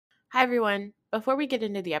Hi, everyone. Before we get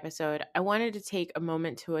into the episode, I wanted to take a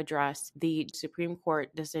moment to address the Supreme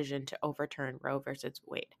Court decision to overturn Roe versus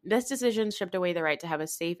Wade. This decision stripped away the right to have a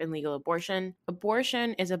safe and legal abortion.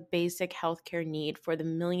 Abortion is a basic healthcare need for the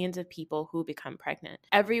millions of people who become pregnant.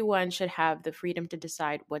 Everyone should have the freedom to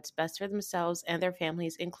decide what's best for themselves and their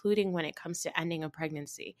families, including when it comes to ending a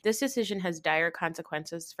pregnancy. This decision has dire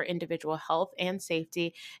consequences for individual health and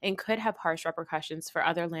safety and could have harsh repercussions for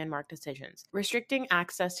other landmark decisions. Restricting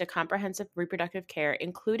access to comprehensive reproductive care,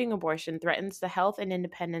 including abortion, threatens the health and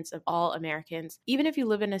independence of all Americans. Even if you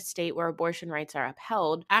live in a state where abortion rights are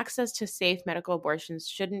upheld, access to safe medical abortions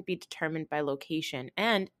shouldn't be determined by location,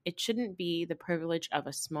 and it shouldn't be the privilege of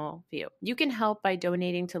a small few. You can help by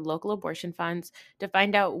donating to local abortion funds. To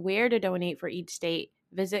find out where to donate for each state,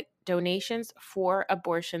 visit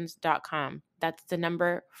donationsforabortions.com. That's the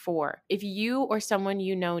number 4. If you or someone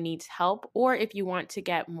you know needs help, or if you want to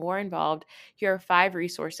get more involved, here are 5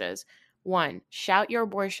 resources. 1. Shout Your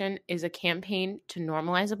Abortion is a campaign to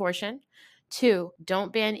normalize abortion. 2.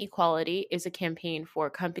 Don't Ban Equality is a campaign for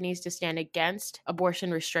companies to stand against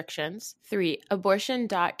abortion restrictions. 3.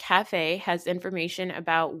 Abortion.cafe has information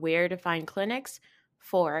about where to find clinics.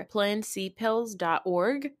 4.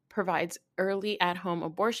 PlanCpills.org provides early at-home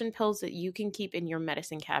abortion pills that you can keep in your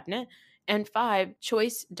medicine cabinet. And 5.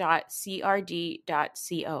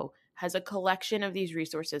 Choice.crd.co has a collection of these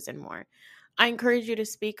resources and more. I encourage you to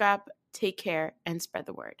speak up, take care, and spread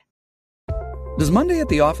the word. Does Monday at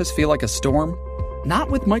the office feel like a storm?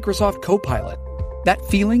 Not with Microsoft Copilot. That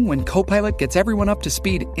feeling when Copilot gets everyone up to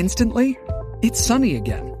speed instantly? It's sunny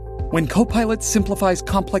again. When Copilot simplifies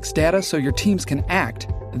complex data so your teams can act,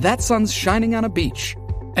 that sun's shining on a beach.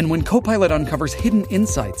 And when Copilot uncovers hidden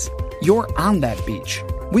insights, you're on that beach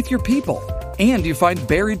with your people, and you find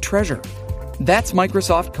buried treasure. That's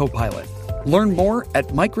Microsoft Copilot. Learn more at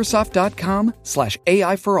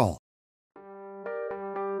Microsoft.com/AI for all.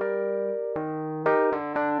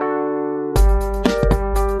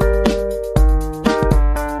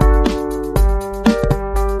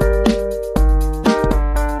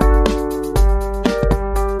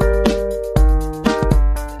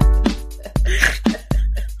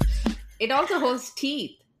 It also holds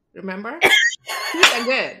teeth, remember? Teeth are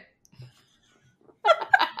good.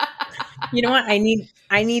 You know what? I need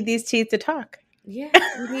these teeth to talk. Yeah,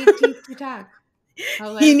 you need teeth to talk.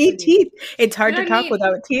 You need teeth. It's hard to talk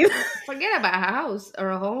without teeth. Forget about a house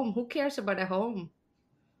or a home. Who cares about a home?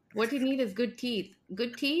 What you need is good teeth.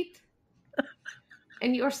 Good teeth,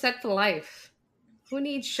 and you're set for life. Who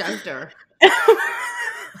needs shelter?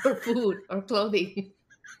 Or food or clothing?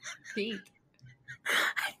 Teeth.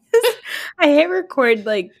 I hit record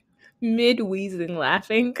like mid-wheezing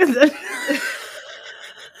laughing because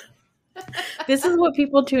this is what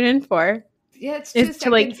people tune in for. Yeah, it's 2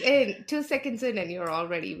 seconds in. 2 seconds in and you're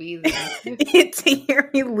already wheezing. It's to hear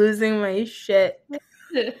me losing my shit.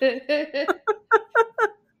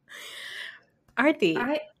 Aarti.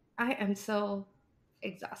 I am so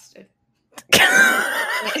exhausted.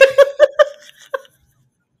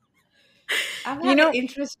 I've had an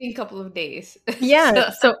interesting couple of days.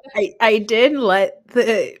 Yeah, so I did let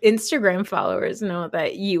the Instagram followers know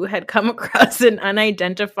that you had come across an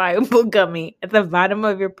unidentifiable gummy at the bottom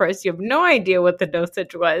of your purse. You have no idea what the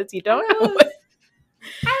dosage was. You don't know what.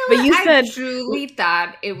 But you said, I truly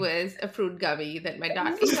thought it was a fruit gummy that my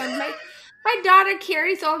daughter. My daughter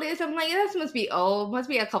carries all this. I'm like, this must be old. Must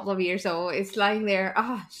be a couple of years old. It's lying there.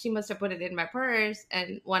 Oh, she must have put it in my purse,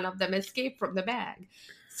 and one of them escaped from the bag.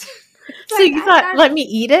 So you thought, let me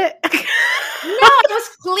eat it? No, I was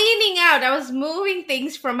cleaning out. I was moving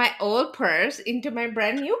things from my old purse into my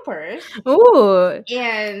brand new purse. Ooh.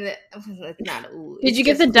 And it's not ooh. Did you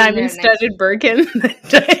get the diamond-studded Birkin?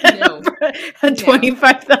 No. A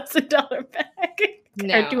 $25,000 bag?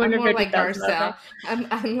 No, I'm more like Garcelle.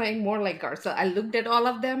 I'm like more like Garcelle. I looked at all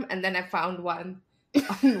of them, and then I found one,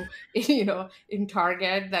 in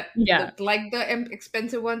Target that looked like the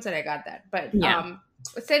expensive ones, and I got that. But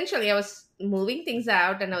essentially I was moving things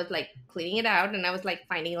out and I was like cleaning it out, and I was like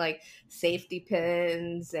finding like safety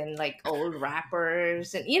pins and like old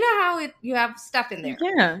wrappers, and you know how you have stuff in there.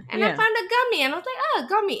 And I found a gummy, and I was like, oh,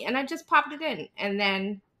 gummy, and I just popped it in. And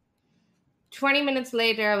then 20 minutes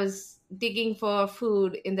later I was digging for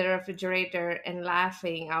food in the refrigerator and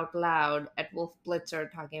laughing out loud at Wolf Blitzer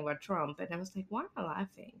talking about Trump, and I was like, why am I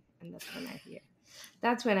laughing? And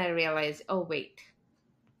that's when I realized, oh wait,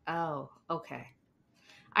 oh okay,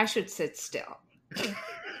 I should sit still.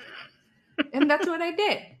 And that's what I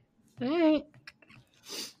did. Right.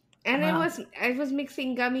 And I was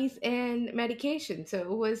mixing gummies and medication. So it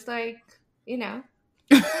was like,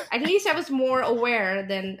 at least I was more aware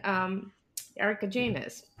than Erica Jane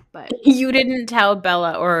is. But you didn't tell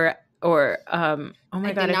Bella or oh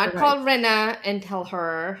my God, I did not call Rinna and tell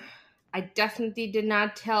her. I definitely did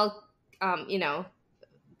not tell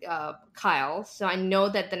Kyle. So I know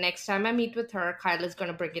that the next time I meet with her, Kyle is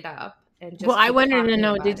going to bring it up. And just I wanted to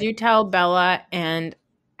know, did you tell Bella and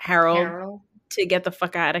Harold to get the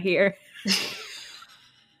fuck out of here?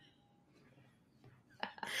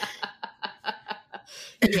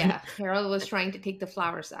 Yeah, Harold was trying to take the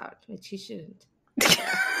flowers out, which he shouldn't.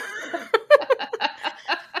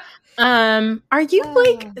 Are you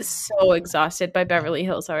like so exhausted by Beverly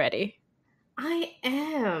Hills already? I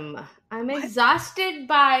am. I'm exhausted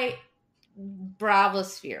by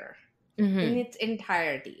Bravosphere in its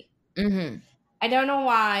entirety. Mm-hmm. I don't know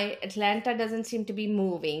why Atlanta doesn't seem to be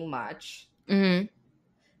moving much. Mm-hmm.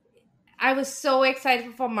 I was so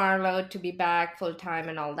excited for Marlo to be back full time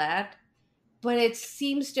and all that. But it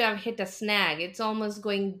seems to have hit a snag. It's almost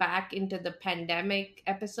going back into the pandemic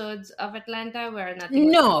episodes of Atlanta where nothing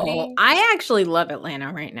was happening. I actually love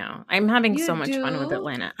Atlanta right now. I'm having so much fun with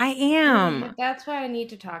Atlanta. I am. Yeah, that's why I need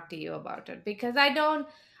to talk to you about it. Because I'm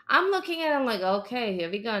looking at it, I'm like, okay,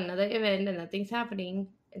 here we go. Another event and nothing's happening.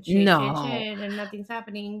 And shade, and nothing's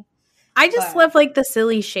happening. I just love like the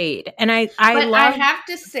silly shade. And I have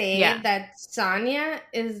to say that Sonia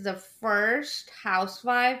is the first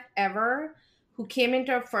housewife ever who came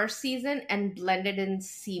into her first season and blended in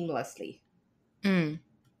seamlessly.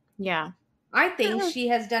 Yeah. I think she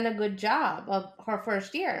has done a good job of her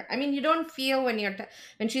first year. I mean, you don't feel when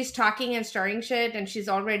she's talking and starting shit and she's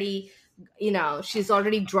already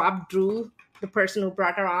dropped Drew, the person who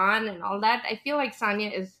brought her on and all that. I feel like Sonia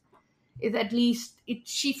is at least,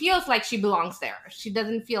 she feels like she belongs there. She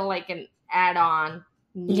doesn't feel like an add-on.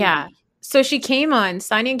 Yeah. So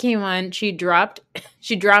Sonia came on, she dropped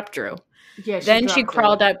Drew. Yeah, then she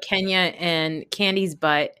crawled up Kenya and Candy's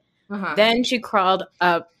butt. Then she crawled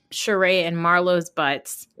up Sheree and Marlo's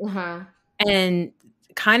butts. And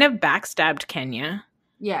kind of backstabbed Kenya.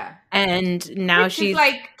 Yeah. And now she's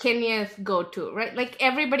like Kenya's go-to, right? Like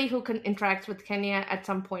everybody who interacts with Kenya at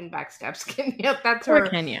some point backstabs Kenya. That's her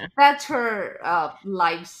Kenya. That's her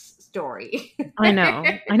life's story. I know.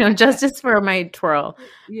 Justice for my twirl.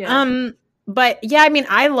 Yeah. But yeah, I mean,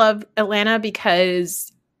 I love Atlanta because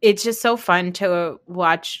it's just so fun to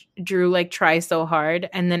watch Drew like try so hard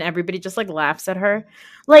and then everybody just like laughs at her.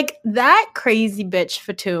 Like that crazy bitch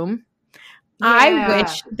Fatum. Yeah. I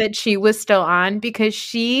wish that she was still on because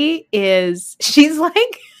she's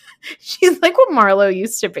like what Marlo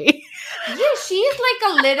used to be. Yeah, she's like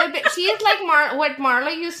a little bit. She is like what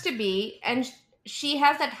Marlo used to be, and she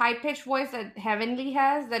has that high pitched voice that Heavenly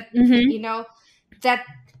has. That that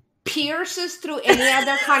pierces through any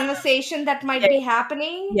other conversation that might be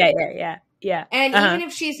happening. Yeah. And even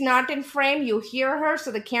if she's not in frame, you hear her,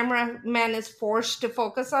 so the cameraman is forced to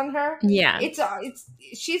focus on her. Yeah.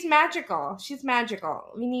 She's magical. She's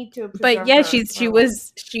magical. We need to But yeah, she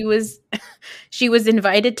was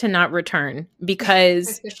invited to not return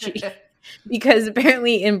because because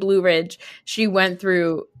apparently in Blue Ridge she went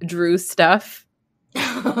through Drew's stuff.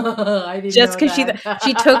 I didn't just because she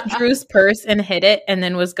took Drew's purse and hid it and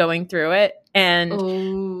then was going through it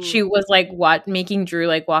and she was like making Drew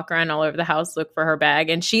like walk around all over the house look for her bag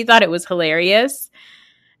and she thought it was hilarious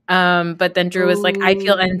but then Drew was like, I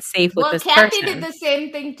feel unsafe with this Kathy person. Did the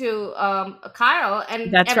same thing to Kyle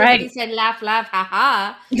and that's everybody right. said laugh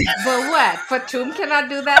haha. But what, Fatum cannot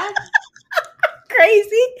do that?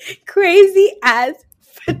 crazy as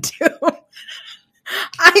Fatum.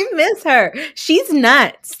 I miss her. She's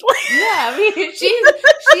nuts. Yeah, I mean,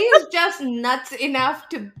 she's just nuts enough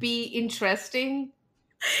to be interesting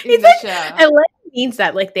in the show. Atlanta needs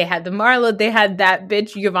that. Like they had the Marlo, they had that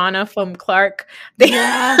bitch Giovanna from Clark.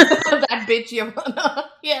 That bitch Giovanna.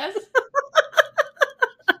 Yes.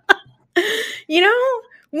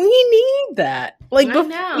 We need that. Like I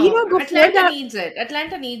know. Before Atlanta needs it.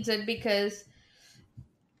 Atlanta needs it because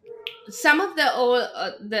some of the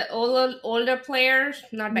older players,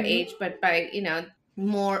 not by age, but by,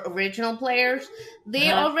 more original players,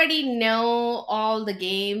 they already know all the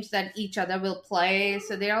games that each other will play.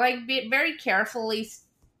 So they're like very carefully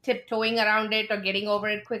tiptoeing around it or getting over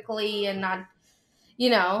it quickly and not,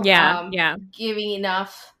 giving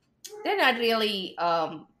enough. They're not really,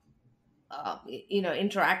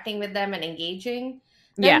 interacting with them and engaging.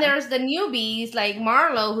 Then there's the newbies like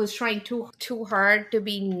Marlo, who's trying too hard to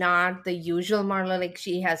be not the usual Marlo. Like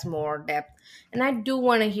she has more depth, and I do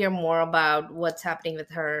want to hear more about what's happening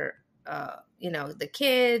with her, the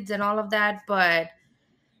kids and all of that. But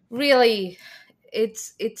really,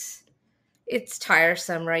 it's it's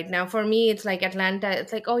tiresome right now. For me, it's like Atlanta.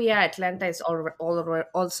 It's like, oh yeah, Atlanta is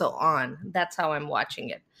also on. That's how I'm watching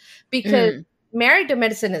it. Because Married to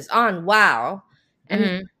Medicine is on, wow.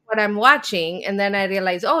 And what I'm watching, and then I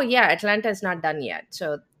realize, oh yeah, Atlanta is not done yet.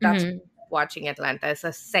 So that's watching Atlanta is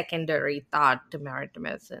a secondary thought to Married to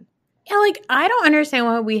Medicine. Yeah, like, I don't understand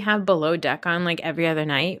why we have Below Deck on like every other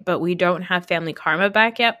night, but we don't have Family Karma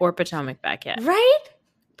back yet or Potomac back yet. Right?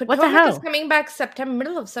 What the hell? Is coming back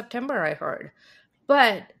middle of September, I heard.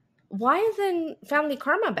 But why isn't Family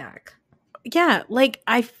Karma back? Yeah, like,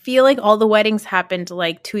 I feel like all the weddings happened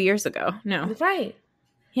like 2 years ago. No. Right.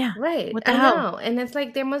 Yeah. Right. What the hell? Know. And it's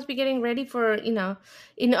like they must be getting ready for, in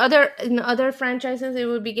other franchises, they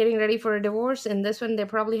would be getting ready for a divorce. And this one, they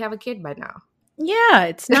probably have a kid by now. Yeah,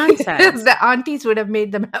 it's nonsense. The aunties would have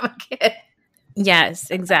made them have a kid. Yes,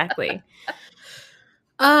 exactly.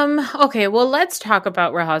 Okay, well, let's talk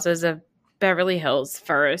about Real Housewives of Beverly Hills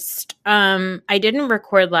first. I didn't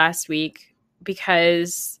record last week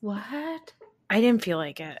because what? I didn't feel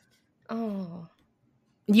like it. Oh.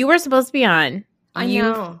 You were supposed to be on. I you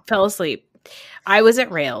know. Fell asleep. I was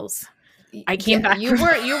at Rails. I came back. You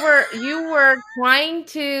were trying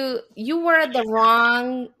to. You were at the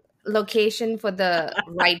wrong location for the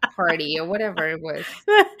right party or whatever it was.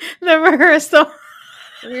 The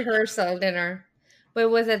rehearsal dinner. But it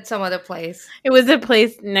was at some other place. It was a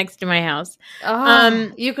place next to my house.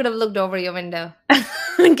 Oh, you could have looked over your window. I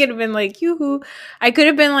could have been like, yoo-hoo. I could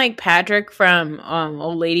have been like Patrick from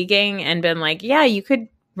Old Lady Gang and been like, yeah, you could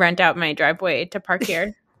rent out my driveway to park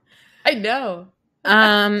here. I know.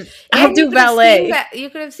 I'll do ballet. You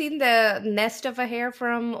could have seen the nest of a hair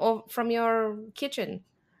from your kitchen.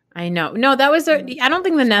 I know. No, that was I don't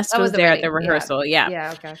think the nest was there at the rehearsal. Yeah.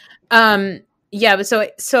 Yeah. Okay. Yeah.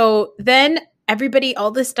 But so then everybody,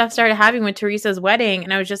 all this stuff started happening with Teresa's wedding,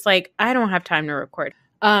 and I was just like, I don't have time to record.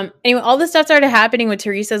 Anyway, all this stuff started happening with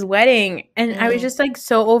Teresa's wedding, and I was just like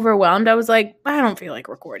so overwhelmed. I was like, I don't feel like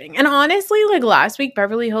recording. And honestly, like last week,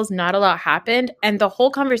 Beverly Hills, not a lot happened, and the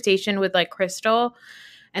whole conversation with like Crystal,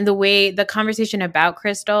 and the conversation about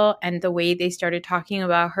Crystal, and the way they started talking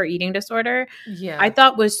about her eating disorder, I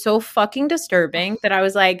thought was so fucking disturbing that I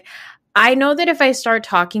was like, I know that if I start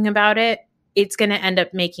talking about it, it's going to end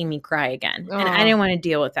up making me cry again. And I didn't want to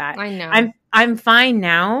deal with that. I know. I'm fine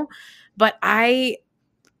now, but I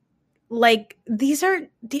like these are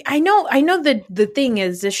I know that the thing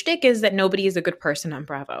is, the shtick is that nobody is a good person on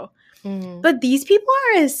Bravo. But these people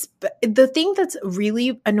are the thing that's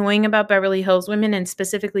really annoying about Beverly Hills women, and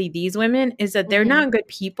specifically these women, is that they're not good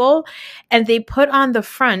people, and they put on the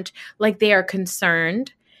front like they are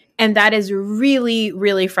concerned. And that is really,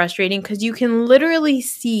 really frustrating because you can literally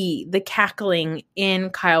see the cackling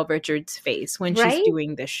in Kyle Richards' face when she's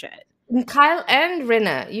doing this shit. Kyle and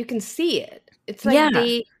Rinna, you can see it. It's like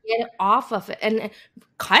they get off of it. And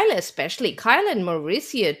Kyle especially. Kyle and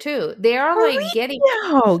Mauricio too. They are like getting...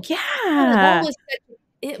 Oh, yeah.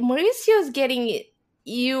 Mauricio's getting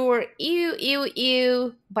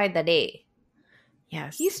ew by the day.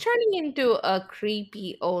 Yes. He's turning into a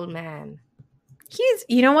creepy old man.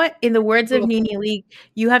 You know what? In the words of Nene Leakes,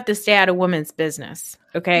 you have to stay out of women's business.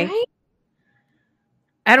 Okay. Right?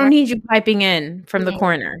 I don't need you piping in from the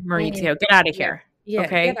corner, Mauricio. Get out of here. Yeah,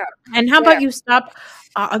 okay. Get out. And how about you stop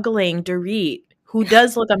ogling Dorit, who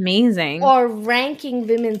does look amazing, or ranking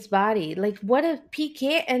women's body? Like, what if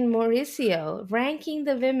PK and Mauricio ranking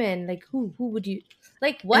the women? Like, who would you?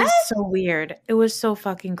 Like, what? It was so weird. It was so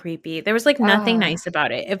fucking creepy. There was like nothing nice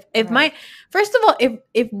about it. First of all,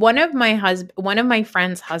 if one of my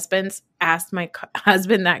friends' husbands asked my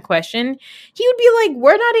husband that question, he would be like,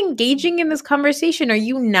 "We're not engaging in this conversation. Are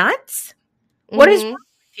you nuts? What is wrong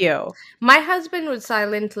with you?" My husband would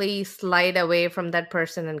silently slide away from that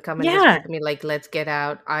person and come and whisper to me, like, "Let's get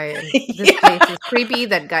out. This place is creepy.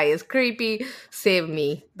 That guy is creepy. Save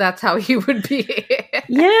me." That's how he would be.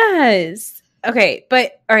 Yes. Okay,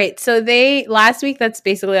 but all right. So last week, that's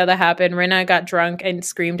basically how that happened. Rinna got drunk and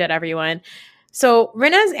screamed at everyone. So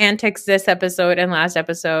Rinna's antics this episode and last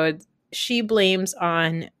episode, she blames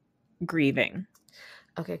on grieving.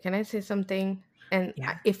 Okay, can I say something? And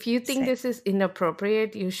if you think this is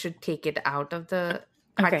inappropriate, you should take it out of the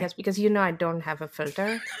podcast because I don't have a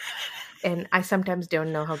filter. And I sometimes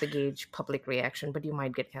don't know how to gauge public reaction, but you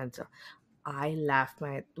might get canceled. I laughed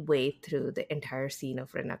my way through the entire scene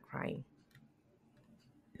of Rinna crying.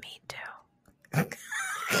 Me too.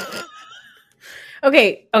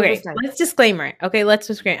 Okay. Let's disclaimer. Okay, let's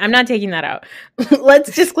disclaimer. I'm not taking that out.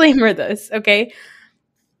 Let's disclaimer this. Okay.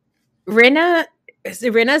 Rinna's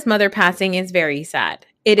mother passing is very sad.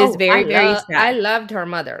 It is very sad. I loved her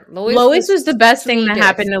mother. Lois was the best thing that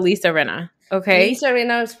happened to Lisa Rinna. Okay. Lisa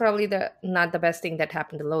Rinna is probably not the best thing that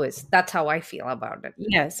happened to Lois. That's how I feel about it.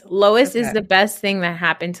 Yes, Lois is the best thing that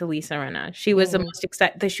happened to Lisa Rinna. She was the most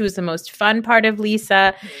excited. She was the most fun part of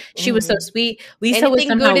Lisa. She was so sweet. Lisa was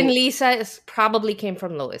somehow good in Lisa probably came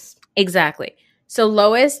from Lois. Exactly. So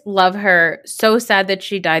Lois, love her. So sad that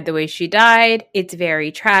she died the way she died. It's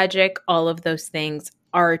very tragic. All of those things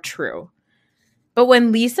are true. But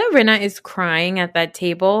when Lisa Rinna is crying at that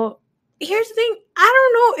table, here's the thing.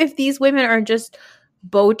 I don't know if these women are just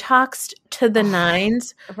Botoxed to the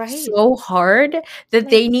nines so hard that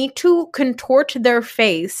they need to contort their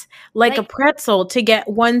face like a pretzel to get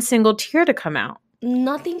one single tear to come out.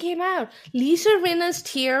 Nothing came out. Lisa Rinna's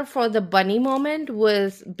tear for the bunny moment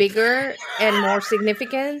was bigger and more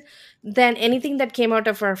significant than anything that came out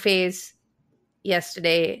of her face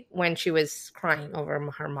yesterday when she was crying over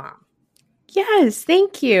her mom. Yes,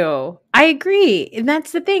 thank you. I agree. And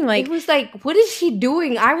that's the thing. Like, it was like, what is she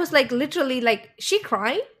doing? I was like, literally, like, is she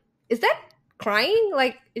crying? Is that crying?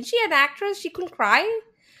 Like, is she an actress? She couldn't cry?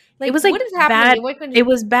 Like, it was like what is happening? It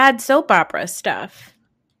was bad soap opera stuff.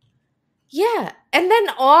 Yeah. And then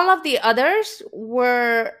all of the others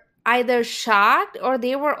were either shocked or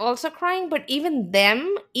they were also crying. But even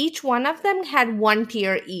them, each one of them had one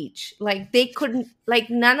tear each. Like, they couldn't, like,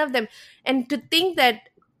 none of them. And to think that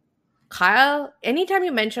Kyle, anytime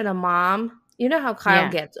you mention a mom, you know how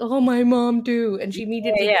Kyle gets, oh, my mom too. And she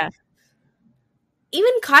immediately,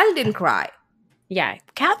 even Kyle didn't cry. Yeah.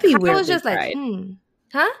 Kathy was just cried. Like,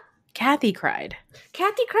 huh? Kathy cried.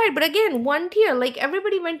 But again, one tear. Like,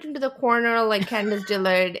 everybody went into the corner like Candace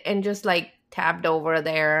Dillard and just like tabbed over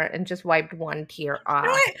there and just wiped one tear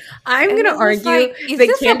off. I'm going to argue is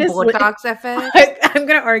this Candace a Botox effect? I'm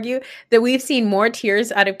going to argue that we've seen more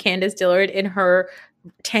tears out of Candace Dillard in her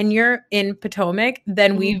tenure in Potomac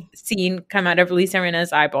than we've seen come out of Lisa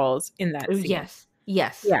Rinna's eyeballs in that scene.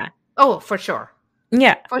 Yes. Yeah. Oh, for sure.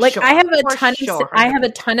 Yeah. For like sure. I have a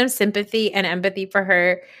ton of sympathy and empathy for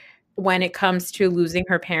her when it comes to losing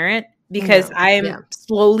her parent because I am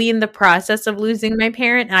slowly in the process of losing my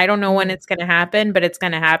parent. I don't know when it's going to happen, but it's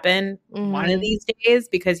going to happen one of these days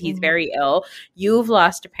because he's very ill. You've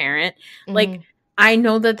lost a parent. Like, I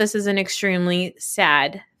know that this is an extremely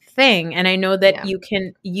sad thing, and I know that you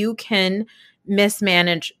can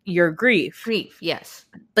mismanage your grief. Yes.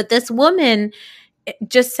 But this woman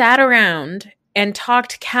just sat around and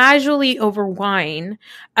talked casually over wine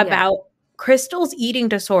about Crystal's eating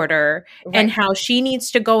disorder and how she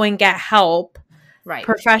needs to go and get help,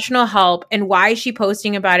 professional help, and why is she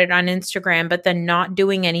posting about it on Instagram but then not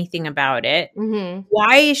doing anything about it?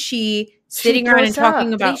 Why is she sitting around and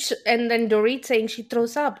talking about... And then Dorit saying she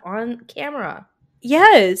throws up on camera.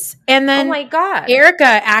 Yes. And then oh my God, Erica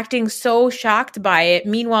acting so shocked by it.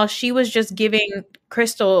 Meanwhile, she was just giving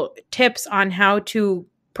Crystal tips on how to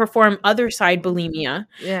perform other side bulimia.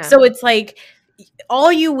 Yeah. So it's like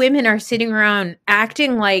all you women are sitting around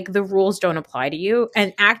acting like the rules don't apply to you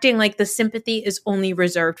and acting like the sympathy is only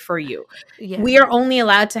reserved for you. Yeah. We are only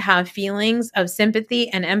allowed to have feelings of sympathy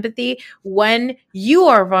and empathy when you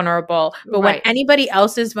are vulnerable. But when anybody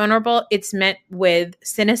else is vulnerable, it's met with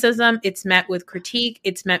cynicism. It's met with critique.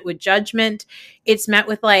 It's met with judgment. It's met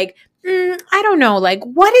with like, I don't know, like,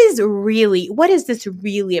 what is this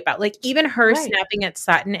really about? Like, even her snapping at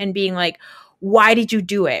Sutton and being like, why did you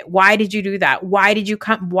do it? Why did you do that? Why did you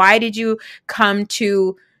come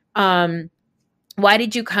to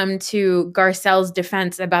Garcelle's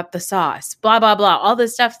defense about the sauce? Blah, blah, blah. All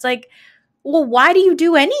this stuff. It's like, well, why do you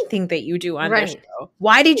do anything that you do on this show?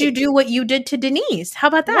 Why did you do what you did to Denise? How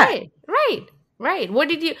about that? Right. Why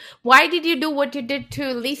did you do what you did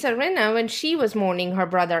to Lisa Rinna when she was mourning her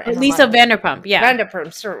brother? And Lisa Vanderpump. Yeah.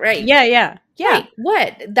 Vanderpump. So, right. Yeah. Right.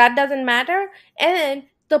 What? That doesn't matter. And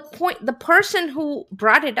the person who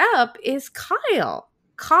brought it up is Kyle.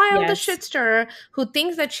 The shitster who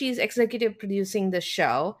thinks that she's executive producing the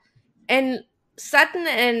show. And Sutton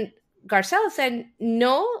and Garcelle said,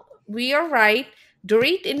 no, we are right.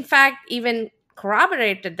 Dorit, in fact, even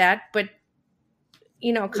corroborated that, but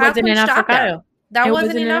Kyle wasn't enough for Kyle. That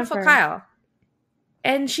wasn't enough for Kyle.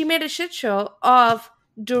 And she made a shit show of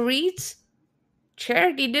Dorit's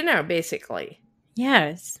charity dinner, basically.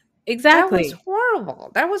 Yes, exactly.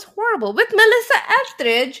 That was horrible. With Melissa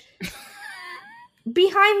Etheridge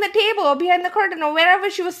behind the table, behind the curtain, or wherever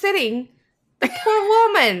she was sitting. The poor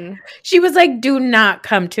woman. She was like, do not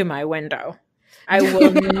come to my window. I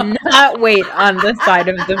will not wait on this side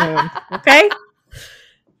of the moon. Okay?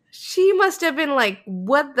 She must have been like,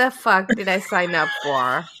 what the fuck did I sign up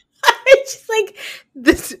for? It's just like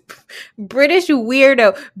this British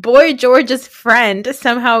weirdo, Boy George's friend,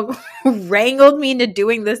 somehow wrangled me into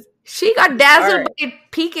doing this She got dazzled by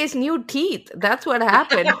PK's new teeth. That's what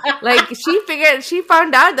happened. Like she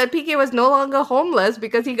found out that PK was no longer homeless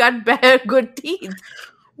because he got better good teeth.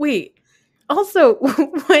 Wait. Also,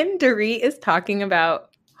 when Dorit is talking about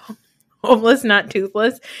homeless, not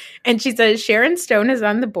toothless, and she says Sharon Stone is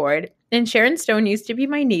on the board, and Sharon Stone used to be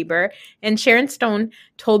my neighbor, and Sharon Stone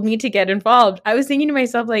told me to get involved. I was thinking to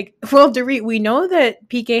myself, like, well, Dorit, we know that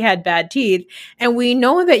PK had bad teeth, and we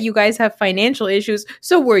know that you guys have financial issues.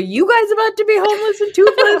 So were you guys about to be homeless and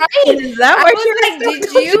toothless? Right. Is that why Sharon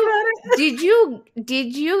Stone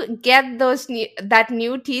did you get that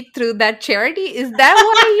new teeth through that charity? Is that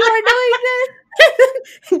why you are doing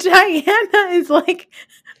this? Diana is like,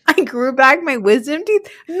 I grew back my wisdom teeth.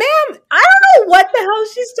 Ma'am, I don't know what the hell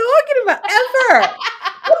she's talking about ever.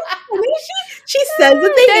 she says the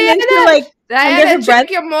thing and then she like, Diana, check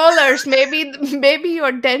your molars. Maybe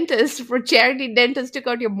your dentist for charity dentist took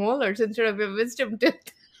out your molars instead of your wisdom tooth.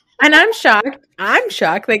 And I'm shocked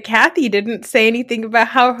that Kathy didn't say anything about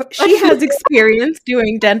how she has experience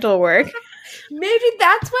doing dental work. Maybe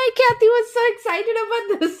that's why Kathy was so excited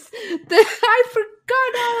about this. I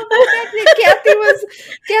forgot all about that.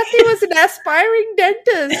 Kathy was an aspiring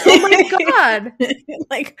dentist. Oh my god!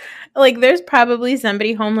 like there's probably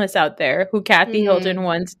somebody homeless out there who Kathy Hilton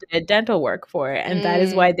once did dental work for, and that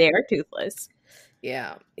is why they are toothless.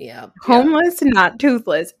 Yeah. Homeless, not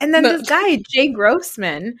toothless. And then this guy, Jay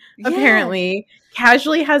Grossman, apparently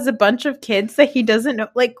casually has a bunch of kids that he doesn't know.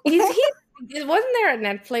 Like, wasn't there a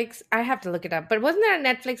Netflix? I have to look it up. But wasn't there a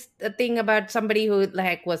Netflix thing about somebody who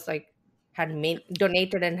had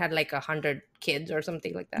donated and had 100 kids or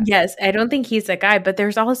something like that? Yes, I don't think he's a guy, but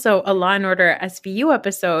there's also a Law and Order SVU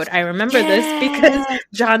episode. I remember this because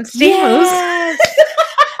John Stamos. Yes.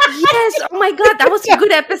 Oh my god, that was a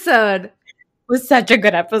good episode. It was such a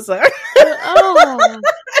good episode. Oh,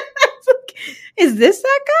 is this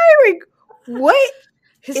that guy? Like, what?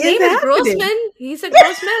 His name is Grossman. He's a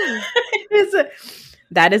Grossman.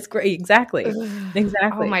 That is great. Exactly.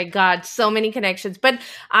 Oh my god, so many connections. But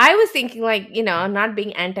I was thinking, not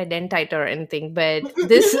being anti-dentite or anything, but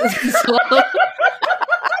this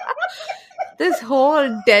this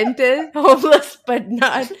whole dentist, homeless but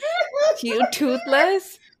not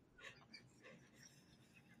toothless.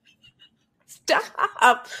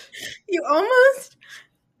 Stop! You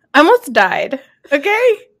almost died.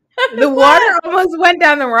 Okay. The water almost went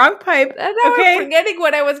down the wrong pipe. And now I'm forgetting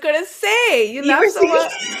what I was going to say. You laughed so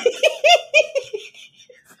much.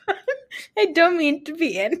 I don't mean to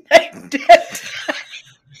be anti-dentite.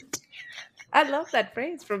 I love that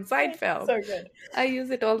phrase from Seinfeld. So good. I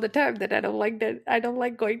use it all the time that I don't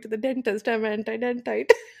like going to the dentist. I'm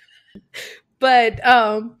anti-dentite. But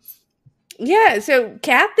so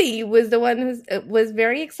Kathy was the one who was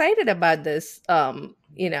very excited about this.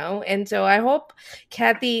 And so I hope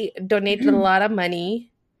Kathy donated a lot of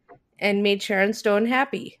money and made Sharon Stone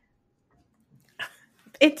happy.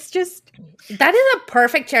 It's just... That is a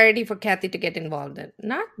perfect charity for Kathy to get involved in.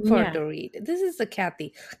 Not for Dorit. This is a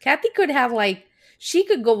Kathy. Kathy could have she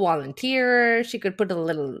could go volunteer. She could put a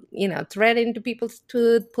little, thread into people's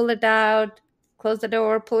tooth, pull it out, close the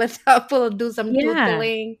door, pull it out, do some tooth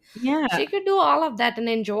pulling. Yeah. She could do all of that and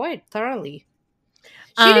enjoy it thoroughly.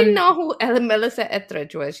 She didn't know who Melissa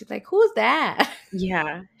Etheridge was. She's like, who's that?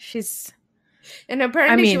 Yeah, she's... And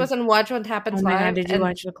apparently she wasn't watch What Happens Live. Did you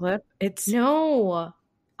watch the clip? No.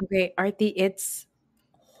 Okay, Aarti, it's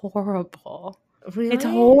horrible. Really? It's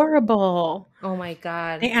horrible. Oh my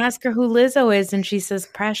god. They ask her who Lizzo is and she says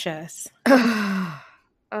Precious. Oh.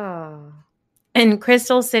 And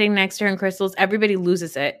Crystal's sitting next to her, and everybody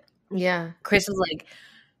loses it. Yeah. Crystal's like,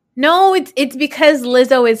 no, it's because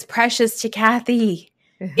Lizzo is precious to Kathy.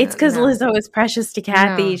 It's because Lizzo is precious to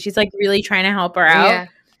Kathy. No. She's really trying to help her out. Yeah.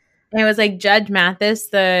 And it was Judge Mathis,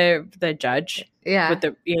 the judge. Yeah.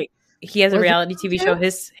 With he has a reality TV show.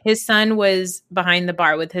 His son was behind the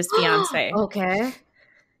bar with his fiance. Okay.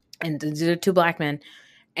 And the two black men.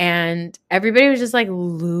 And everybody was just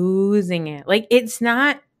losing it. It's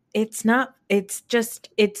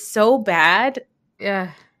so bad.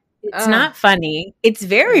 Yeah. It's not funny. It's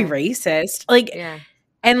very racist.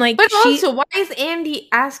 And but also, why is Andy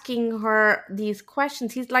asking her these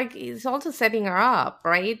questions? He's also setting her up,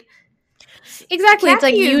 right? Exactly. Kathy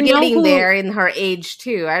it's getting there in her age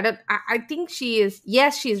too. I think she is.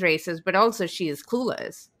 Yes, she's racist, but also she is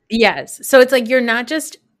clueless. Yes. So it's you're not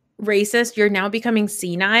just racist. You're now becoming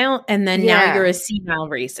senile, and then now you're a senile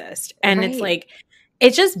racist, and it's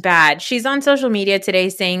it's just bad. She's on social media today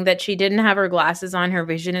saying that she didn't have her glasses on. Her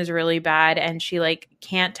vision is really bad. And she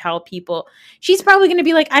can't tell people. She's probably going to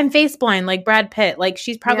be I'm face blind like Brad Pitt.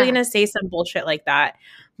 She's probably going to say some bullshit like that.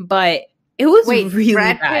 But It was Wait, really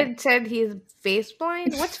Brad bad. Pitt said he's face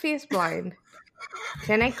blind? What's face blind?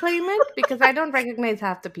 Can I claim it? Because I don't recognize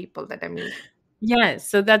half the people that I meet. Yes,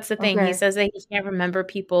 so that's the thing. Okay. He says that he can't remember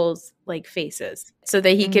people's like faces, so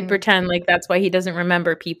that he could pretend like that's why he doesn't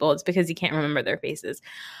remember people. It's because he can't remember their faces.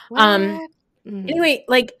 Anyway,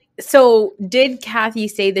 like, so did Kathy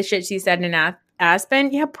say the shit she said in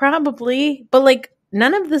Aspen? Yeah, probably. But like,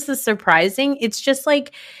 none of this is surprising. It's just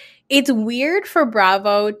like, it's weird for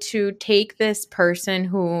Bravo to take this person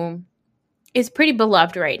who is pretty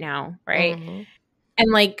beloved right now, right? Mm-hmm.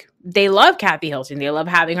 And like, they love Kathy Hilton. They love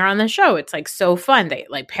having her on the show. It's like so fun. They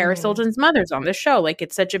like Paris Hilton's mother's on the show. Like,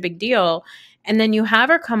 it's such a big deal. And then you have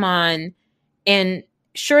her come on, and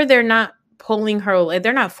sure, they're not pulling her,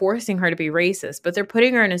 they're not forcing her to be racist, but they're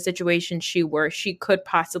putting her in a situation where she could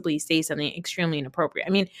possibly say something extremely inappropriate. I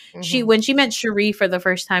mean, when she met Cherie for the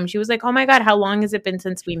first time, she was like, "Oh my God, how long has it been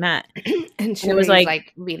since we met?" And she was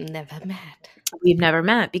like, "We've never met. We've never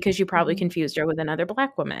met," because you probably confused her with another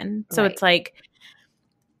Black woman. So it's like,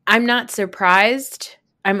 I'm not surprised.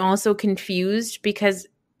 I'm also confused because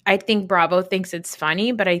I think Bravo thinks it's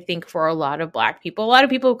funny, but I think for a lot of Black people, a lot of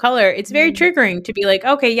people of color, it's very triggering to be like,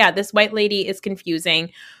 okay, yeah, this white lady is confusing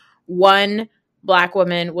one Black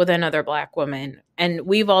woman with another Black woman. And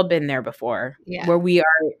we've all been there before, where we are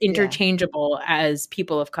interchangeable as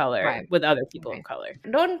people of color with other people of color.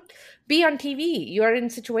 Don't be on TV. You're in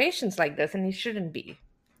situations like this, and you shouldn't be.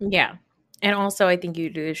 Yeah. And also, I think you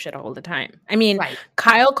do this shit all the time. I mean,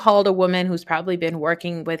 Kyle called a woman who's probably been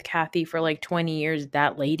working with Kathy for like 20 years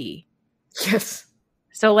that lady. Yes.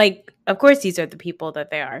 So, like, of course, these are the people that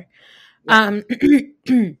they are. Yeah.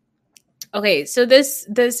 Okay, so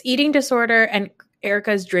this eating disorder and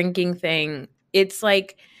Erica's drinking thing, it's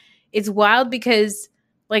like, it's wild because,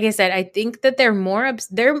 like I said, I think that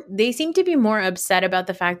they seem to be more upset about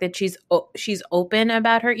the fact that she's open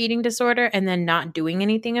about her eating disorder and then not doing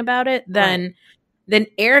anything about it than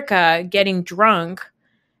Erica getting drunk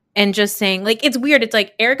and just saying, like, it's weird. It's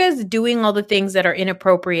like Erica's doing all the things that are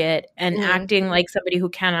inappropriate and acting like somebody who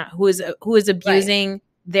is abusing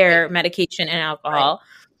their medication and alcohol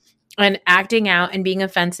and acting out and being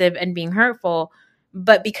offensive and being hurtful.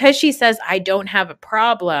 But because she says, I don't have a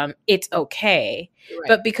problem, it's okay. Right.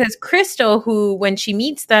 But because Crystal, who when she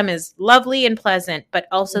meets them is lovely and pleasant, but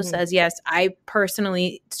also says, yes, I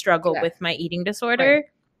personally struggle with my eating disorder,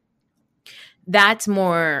 that's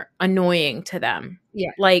more annoying to them.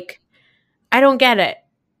 Yeah. Like, I don't get it.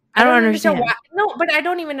 I don't understand why. No, but I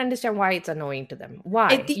don't even understand why it's annoying to them.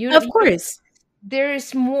 Why? Of course.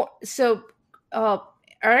 There's more. So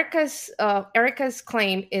Erica's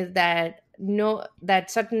claim is that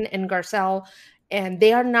Sutton and Garcelle, and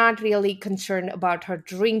they are not really concerned about her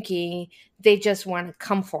drinking. They just want to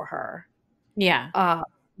come for her. Yeah.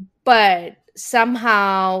 But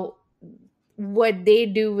somehow what they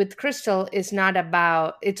do with Crystal is not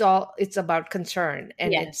about, it's about concern.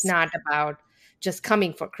 And it's not about just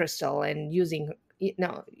coming for Crystal and using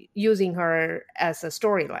her as a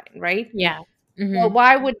storyline, right? Yeah. Mm-hmm. Well,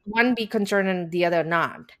 why would one be concerned and the other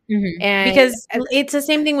not? Mm-hmm. And because it's the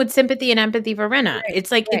same thing with sympathy and empathy for Rinna. Right, it's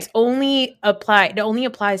like it only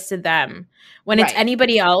applies to them. When it's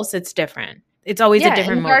anybody else, it's different. It's always a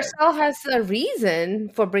different motive. Garcelle has a reason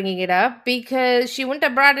for bringing it up because she wouldn't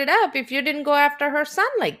have brought it up if you didn't go after her son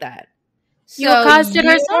like that. So you accosted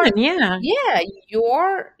her son, yeah. Yeah,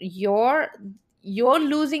 you're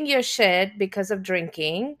losing your shit because of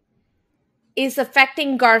drinking. Is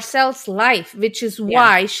affecting Garcelle's life, which is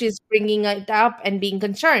why she's bringing it up and being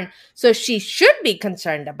concerned. So she should be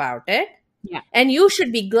concerned about it. Yeah. And you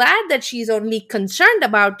should be glad that she's only concerned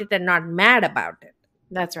about it and not mad about it.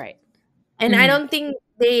 That's right. And I don't think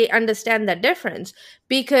they understand that difference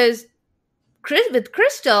because with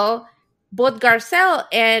Crystal, both Garcelle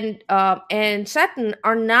and Sutton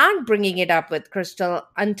are not bringing it up with Crystal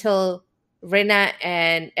until Rinna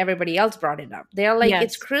and everybody else brought it up. They're like,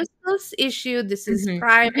 it's Crystal's issue. This is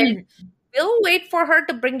private. We'll wait for her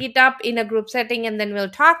to bring it up in a group setting and then we'll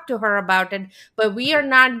talk to her about it. But we are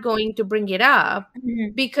not going to bring it up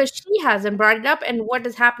because she hasn't brought it up. And what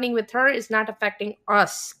is happening with her is not affecting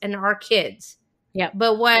us and our kids. Yeah.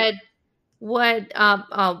 But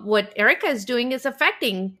what Erica is doing is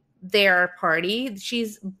affecting their party.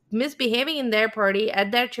 She's misbehaving in their party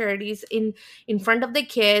at their charities in front of the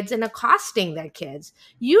kids and accosting their kids.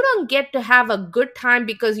 You don't get to have a good time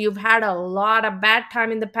because you've had a lot of bad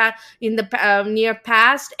time in the near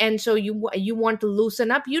past, and so you want to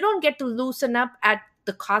loosen up. You don't get to loosen up at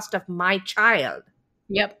the cost of my child.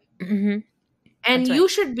 Yep. Mm-hmm. And you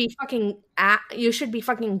should be fucking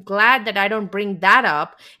glad that I don't bring that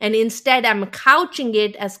up, and instead I'm couching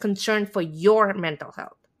it as concern for your mental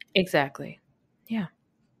health. Exactly. Yeah.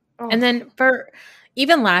 Oh. And then for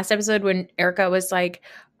even last episode when Erica was like,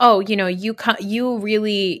 "Oh, you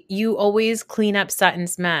always clean up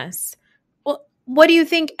Sutton's mess." Well, what do you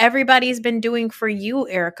think everybody's been doing for you,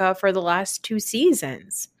 Erica, for the last 2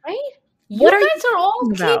 seasons? Right? What You are guys are all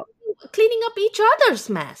cleaning up each other's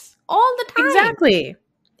mess all the time.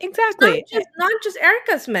 Exactly. Not just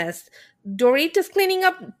Erica's mess. Dorita's cleaning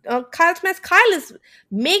up Kyle's mess. Kyle is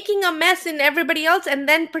making a mess in everybody else and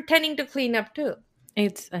then pretending to clean up too.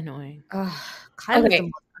 It's annoying. Kyle is the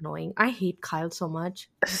most annoying. I hate Kyle so much.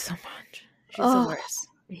 So much. She's the worst.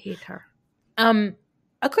 I hate her.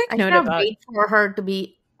 A quick note about... I can't wait for her to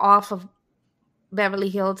be off of Beverly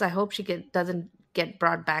Hills. I hope she doesn't get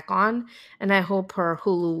brought back on. And I hope her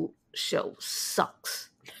Hulu show sucks.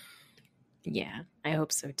 Yeah, I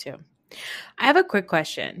hope so too. I have a quick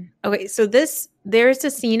question. Okay, so there's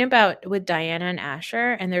a scene with Diana and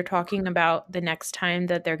Asher, and they're talking about the next time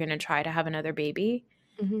that they're going to try to have another baby.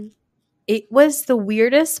 Mm-hmm. It was the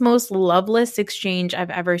weirdest, most loveless exchange I've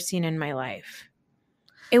ever seen in my life.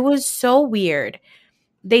 It was so weird.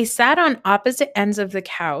 They sat on opposite ends of the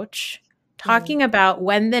couch talking about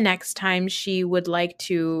when the next time she would like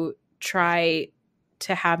to try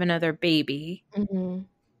to have another baby. Mm-hmm.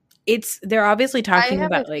 They're obviously talking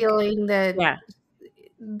about I have a feeling that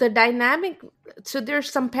the dynamic. So there's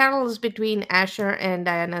some parallels between Asher and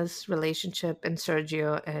Diana's relationship and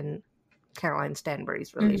Sergio and Caroline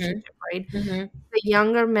Stanbury's relationship, right? Mm-hmm. The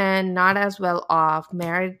younger man, not as well off,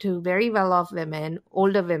 married to very well off women,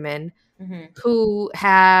 older women who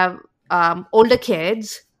have older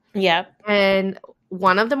kids. Yeah. And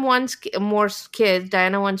one of them wants more kids.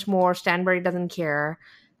 Diana wants more. Stanbury doesn't care.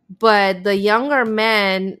 But the younger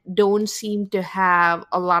men don't seem to have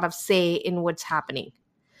a lot of say in what's happening.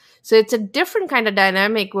 So it's a different kind of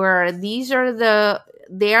dynamic where they are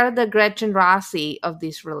the Gretchen Rossi of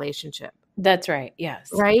this relationship. That's right. Yes.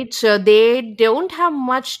 Right. So they don't have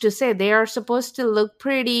much to say. They are supposed to look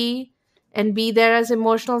pretty and be there as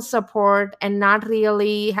emotional support and not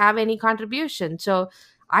really have any contribution. So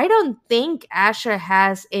I don't think Asher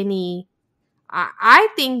has any. I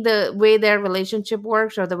think the way their relationship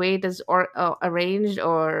works, or the way it is arranged,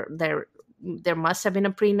 or there must have been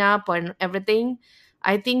a prenup and everything.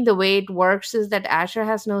 I think the way it works is that Asher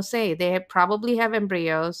has no say. They probably have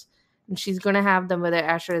embryos, and she's going to have them whether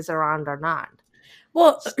Asher is around or not.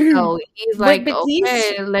 Well, so he's like,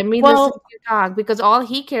 okay, let me listen to you talk, because all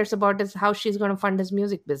he cares about is how she's going to fund his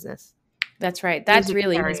music business. That's right. That's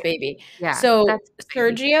really his baby. Yeah. So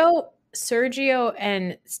Sergio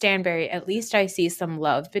and Stanbury, at least I see some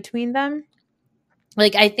love between them.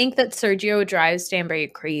 Like, I think that Sergio drives Stanbury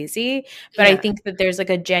crazy, but I think that there's like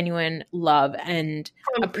a genuine love and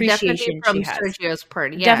appreciation from she has. Sergio's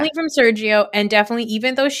part. Yeah. Definitely from Sergio, and definitely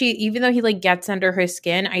even though he like gets under her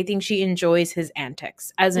skin, I think she enjoys his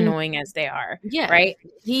antics, as annoying as they are. Yeah, right.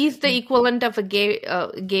 He's the equivalent of a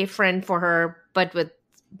gay friend for her, but with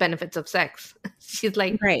benefits of sex. She's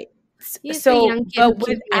like, right. So, but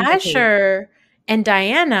with Asher and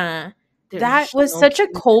Diana, that was such a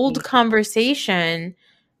cold conversation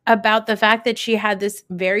about the fact that she had this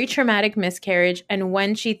very traumatic miscarriage and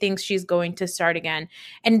when she thinks she's going to start again.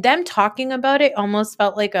 And them talking about it almost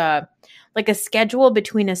felt like a schedule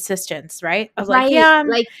between assistants, right? Of like,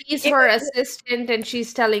 like he's her assistant and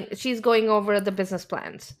she's going over the business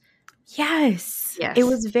plans. Yes. It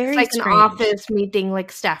was very like strange. An office meeting,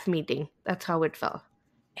 like staff meeting. That's how it felt.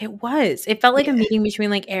 It was. It felt like a meeting between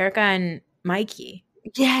like Erica and Mikey.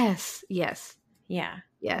 Yes. Yeah.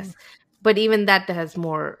 Yes. But even that has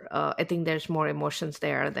more, I think there's more emotions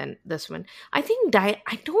there than this one. I think I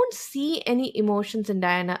don't see any emotions in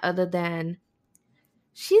Diana other than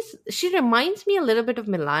she reminds me a little bit of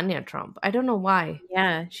Melania Trump. I don't know why.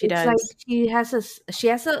 Yeah, she does. Like she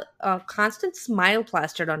has a constant smile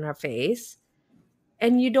plastered on her face,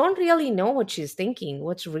 and you don't really know what she's thinking,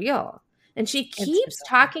 what's real. And she keeps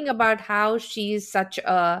talking about how she's such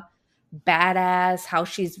a badass, how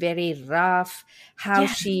she's very rough, how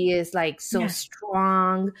she is like so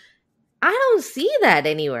strong. I don't see that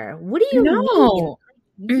anywhere. What do you mean?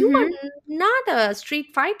 You are not a street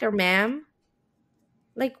fighter, ma'am.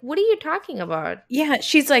 Like, what are you talking about? Yeah,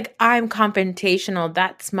 she's like, I'm confrontational.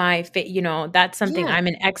 That's my fit. That's something I'm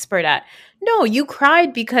an expert at. No, you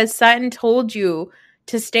cried because Sutton told you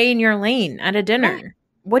to stay in your lane at a dinner. Right.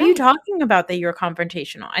 What are you talking about that you're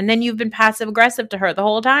confrontational? And then you've been passive aggressive to her the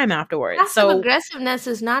whole time afterwards. Passive aggressiveness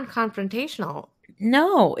is not confrontational.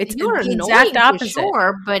 No, it's the exact opposite.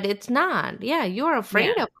 Sure, but it's not. Yeah, you're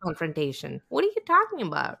afraid of confrontation. What are you talking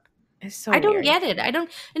about? It's so I don't weird. get it.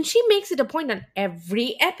 And she makes it a point on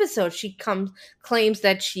every episode. She claims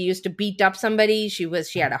that she used to beat up somebody. She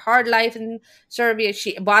had a hard life in Serbia,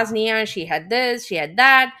 Bosnia. She had this, she had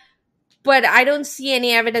that. But I don't see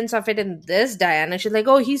any evidence of it in this Diana. She's like,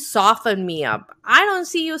 oh, he softened me up. I don't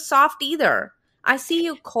see you soft either. I see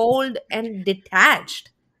you cold and detached.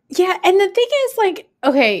 Yeah, and the thing is, like,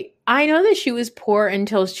 okay, I know that she was poor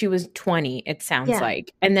until she was 20, it sounds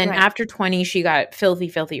like. And then after 20, she got filthy,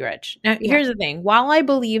 filthy rich. Now, here's the thing. While I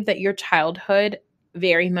believe that your childhood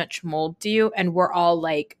very much molds you and we're all,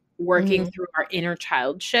 like, working through our inner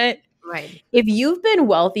child shit, right? If you've been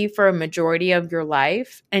wealthy for a majority of your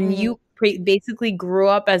life and you basically grew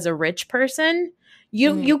up as a rich person,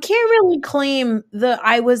 you can't really claim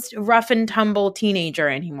I was rough and tumble teenager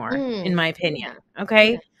anymore, in my opinion.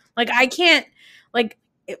 Okay? Like I can't, like,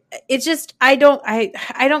 it's just I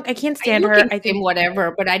can't stand her. I think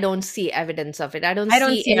whatever, but I don't see evidence of it. I don't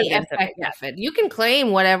see any effect of it. You can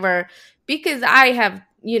claim whatever because I have,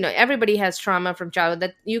 everybody has trauma from childhood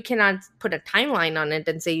that you cannot put a timeline on it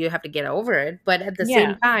and say you have to get over it. But at the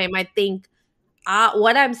same time, I think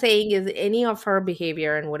what I'm saying is any of her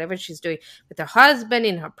behavior and whatever she's doing with her husband,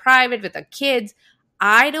 in her private, with her kids,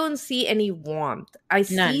 I don't see any warmth. I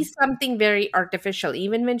see something very artificial.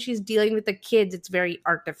 Even when she's dealing with the kids, it's very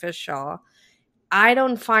artificial. I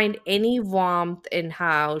don't find any warmth in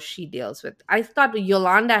how she deals with. I thought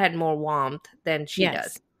Yolanda had more warmth than she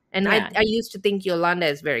does. And I used to think Yolanda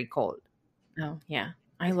is very cold. Oh, yeah.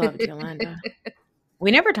 I loved Yolanda. We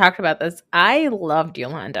never talked about this. I loved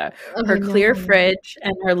Yolanda. Her clear fridge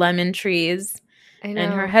and her lemon trees. And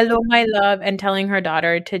her hello, my love, and telling her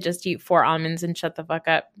daughter to just eat 4 almonds and shut the fuck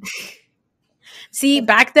up. See,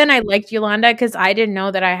 back then I liked Yolanda because I didn't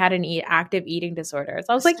know that I had an active eating disorder.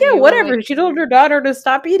 So I was like, yeah, whatever. Like, she told her daughter to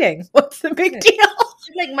stop eating. What's the big deal?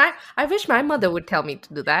 Like I wish my mother would tell me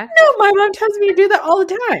to do that. No, my mom tells me to do that all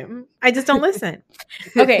the time. I just don't listen.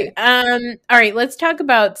 Okay. All right. Let's talk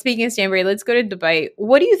about, speaking of Stanbury, let's go to Dubai.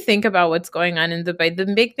 What do you think about what's going on in Dubai?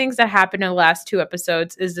 The big things that happened in the last 2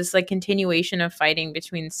 episodes is this like continuation of fighting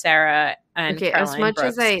between Sarah and Caroline as much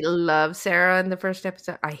Brooks. as I love Sarah in the first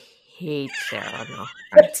episode, I hate Sarah. No,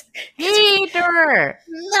 I hate her.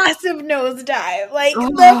 Massive nosedive, like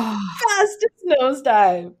the fastest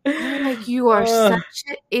nosedive. Like, you are such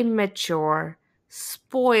an immature,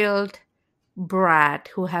 spoiled brat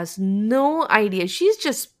who has no idea. She's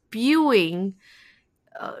just spewing,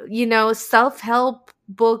 self-help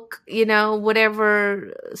book,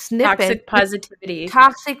 whatever snippet,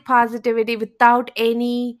 toxic positivity without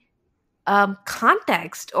any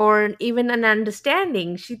context or even an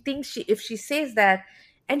understanding. She thinks if she says that,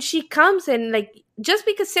 and she comes in like, just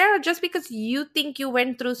because you think you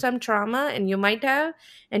went through some trauma, and you might have,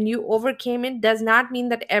 and you overcame it, does not mean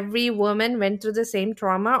that every woman went through the same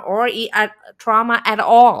trauma or trauma at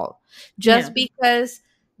all. Just because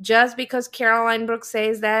Caroline Brooks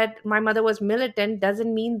says that my mother was militant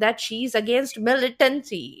doesn't mean that she's against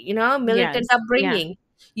militancy, militant upbringing.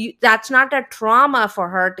 Yeah. That's not a trauma for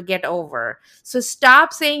her to get over. So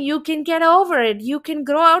stop saying you can get over it. You can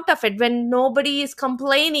grow out of it when nobody is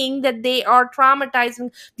complaining that they are traumatized.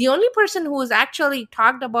 The only person who has actually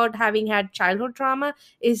talked about having had childhood trauma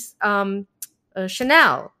is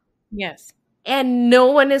Chanel. Yes. And no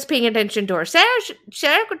one is paying attention to her.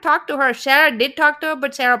 Sarah could talk to her. Sarah did talk to her,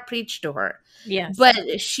 but Sarah preached to her. Yes.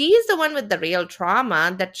 But she's the one with the real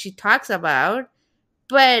trauma that she talks about.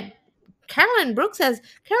 But Caroline Brooks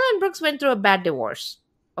went through a bad divorce.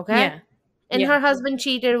 Okay? Yeah. And her husband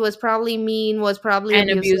cheated, was probably mean, was probably and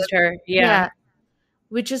abused her. Yeah.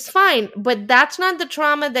 Which is fine. But that's not the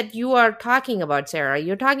trauma that you are talking about, Sarah.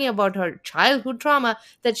 You're talking about her childhood trauma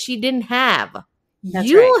that she didn't have.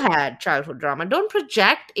 You had childhood trauma. Don't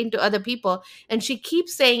project into other people. And she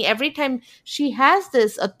keeps saying every time, she has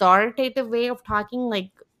this authoritative way of talking,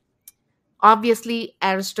 like, obviously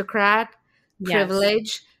aristocrat,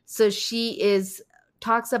 privilege. So she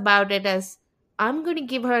talks about it as, I'm going to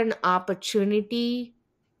give her an opportunity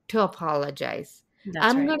to apologize.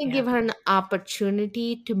 I'm going to give her an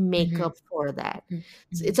opportunity to make up for that.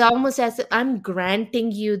 Mm-hmm. So it's almost as if I'm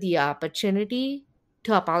granting you the opportunity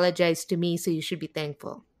to apologize to me, so you should be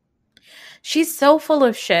thankful. She's so full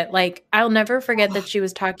of shit. Like, I'll never forget that she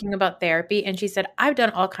was talking about therapy, and she said, I've done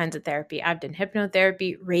all kinds of therapy. I've done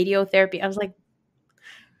hypnotherapy, radiotherapy. I was like,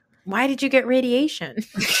 why did you get radiation?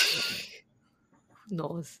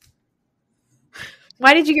 No.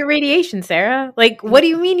 Why did you get radiation, Sarah? Like, what do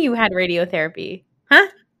you mean you had radiotherapy? Huh?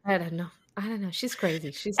 I don't know. She's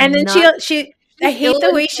crazy. And then she I hate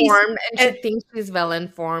the way she's and she thinks she's well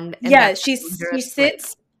informed. Yeah, she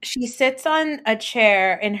sits on a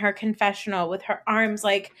chair in her confessional with her arms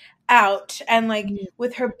like out and like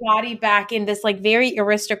with her body back in this like very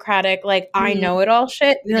aristocratic, like I know it all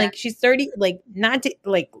shit. Yeah. Like she's 30, like not to,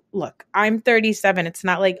 like, look, I'm 37. It's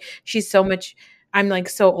not like she's so much. I'm like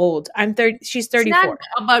so old. I'm 30. She's 34. It's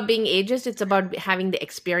not about being ageist. It's about having the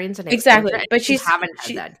experience and exactly. But you haven't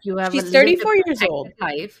had that. You have she's 34 years old.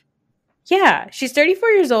 Life. Yeah, she's 34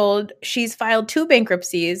 years old. She's filed 2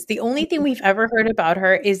 bankruptcies. The only thing we've ever heard about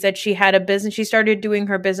her is that she had a business. She started doing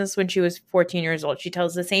her business when she was 14 years old. She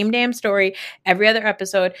tells the same damn story every other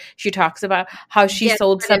episode. She talks about how she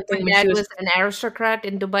sold something when she was an aristocrat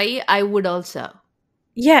in Dubai. I would also.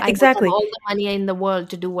 Yeah, exactly. I would have all the money in the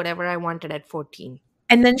world to do whatever I wanted at 14.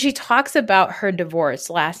 And then she talks about her divorce.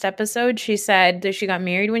 Last episode, she said that she got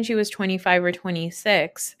married when she was 25 or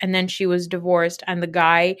 26, and then she was divorced. And the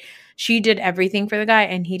guy, she did everything for the guy,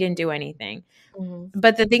 and he didn't do anything. Mm-hmm.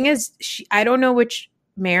 But the thing is, I don't know which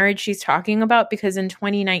marriage she's talking about, because in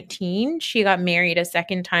 2019, she got married a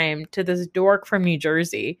second time to this dork from New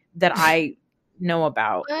Jersey that I know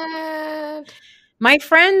about. What? My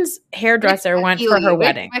friend's hairdresser went for her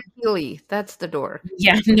wedding. That's the door.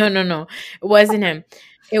 Yeah, no. It wasn't him.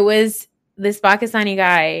 It was this Pakistani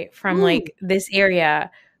guy from like this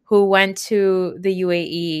area who went to the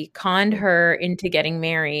UAE, conned her into getting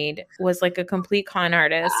married, was like a complete con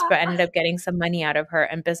artist, but ended up getting some money out of her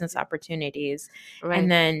and business opportunities. Right.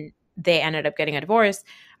 And then they ended up getting a divorce.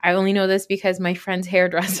 I only know this because my friend's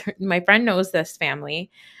hairdresser, my friend knows this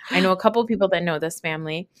family. I know a couple of people that know this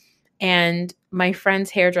family. And my friend's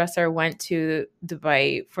hairdresser went to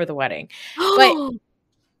Dubai for the wedding. But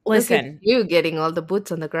listen, you getting all the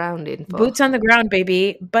boots on the ground info. Boots on the ground,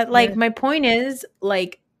 baby. But like my point is,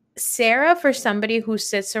 like, Sarah, for somebody who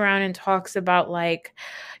sits around and talks about like,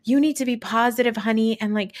 you need to be positive, honey,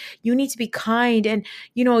 and like you need to be kind, and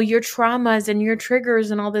you know, your traumas and your triggers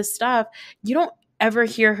and all this stuff, you don't ever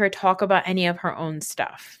hear her talk about any of her own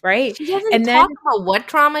stuff, right? She doesn't talk about what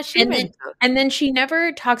trauma she went through. And then she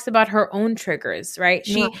never talks about her own triggers, right?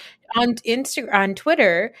 She on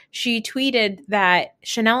Twitter, she tweeted that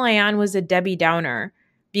Chanel Ayan was a Debbie Downer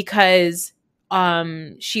because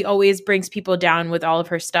she always brings people down with all of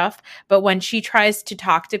her stuff. But when she tries to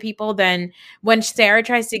talk to people, then when Sarah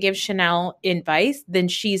tries to give Chanel advice, then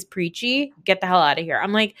she's preachy. Get the hell out of here.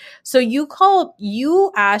 I'm like, so you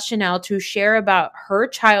asked Chanel to share about her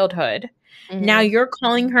childhood. Mm-hmm. Now you're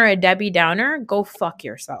calling her a Debbie Downer? Go fuck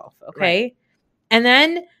yourself. Okay. Right. And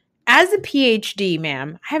then as a PhD,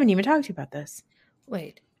 ma'am, I haven't even talked to you about this.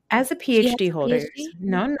 Wait. As a PhD holder.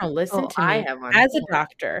 No, listen to me. I have one. As a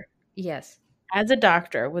doctor. Yes. As a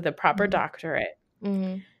doctor with a proper doctorate,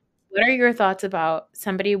 what are your thoughts about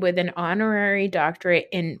somebody with an honorary doctorate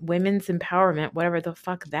in women's empowerment, whatever the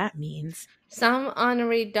fuck that means? Some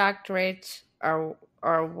honorary doctorates are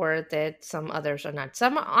worth it. Some others are not.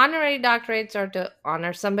 Some honorary doctorates are to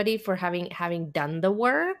honor somebody for having done the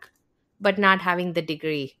work, but not having the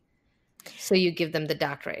degree. So you give them the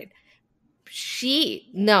doctorate.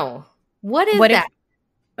 What is that?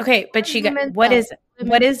 Okay, but what is it?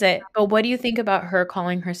 What is it? But what do you think about her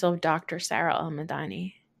calling herself Dr. Sarah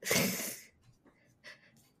Al-Madani?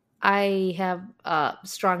 I have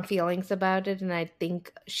strong feelings about it, and I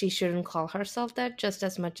think she shouldn't call herself that just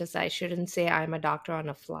as much as I shouldn't say I'm a doctor on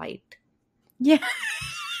a flight. Yeah.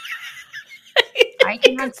 I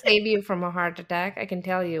cannot save you from a heart attack. I can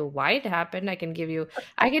tell you why it happened. I can do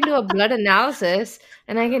a blood analysis,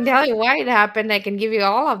 and I can tell you why it happened. I can give you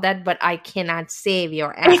all of that, but I cannot save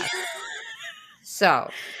your ass. So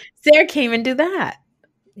Sarah can't even do that.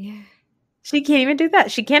 Yeah. She can't even do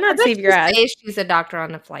that. She cannot save your ass. She's a doctor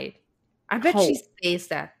on a flight. I bet she says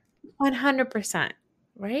that. 100%.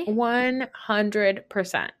 Right?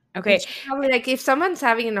 100%. Okay. She's probably like, if someone's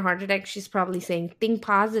having a heart attack, she's probably saying, think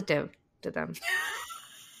positive to them.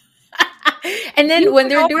 And then when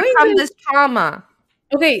they're doing this trauma.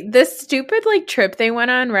 Okay, this stupid like trip they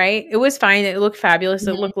went on, right? It was fine. It looked fabulous.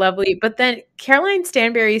 It looked lovely. But then Caroline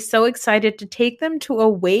Stanbury is so excited to take them to a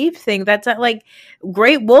wave thing that's at like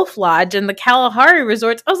Great Wolf Lodge and the Kalahari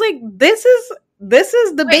resorts. I was like, this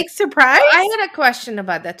is the big surprise. I had a question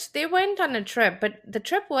about that. So they went on a trip, but the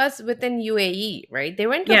trip was within UAE, right? They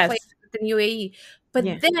went to a place within UAE. But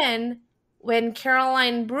then when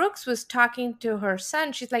Caroline Brooks was talking to her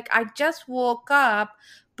son, she's like, I just woke up,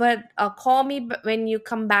 but call me when you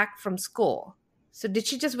come back from school. So did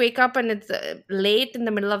she just wake up and it's late in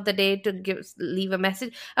the middle of the day to leave a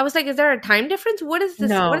message? I was like, is there a time difference? What is this?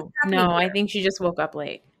 No, I think she just woke up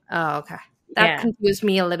late. Oh, okay. That confused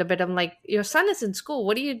me a little bit. I'm like, your son is in school.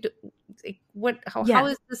 What do you do? How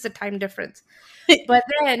is this a time difference? But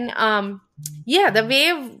then, the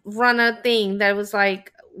wave runner thing that was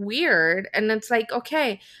like, weird. And it's like,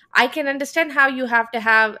 okay, I can understand how you have to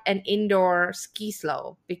have an indoor ski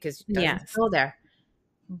slope because it doesn't go there.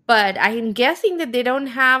 But I'm guessing that they don't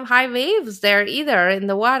have high waves there either in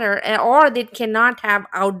the water, or they cannot have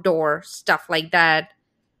outdoor stuff like that.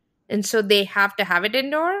 And so they have to have it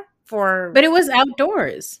indoor for. But it was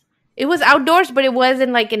outdoors. It was outdoors, but it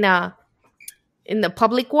wasn't like in the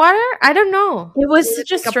public water. I don't know. It was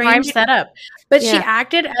such a strange setup. But she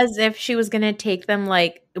acted as if she was going to take them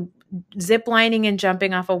like zip lining and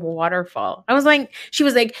jumping off a waterfall. She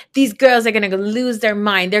was like, these girls are going to lose their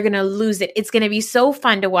mind. They're going to lose it. It's going to be so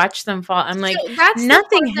fun to watch them fall. I'm like,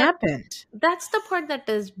 nothing happened. That's the part that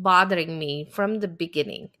is bothering me from the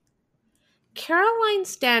beginning. Caroline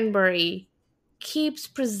Stanbury keeps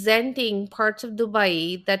presenting parts of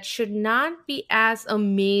Dubai that should not be as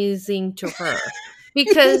amazing to her.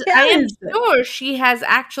 Because I am sure she has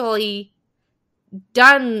actually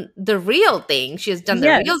done the real thing. She has done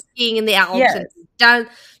the real skiing in the Alps. And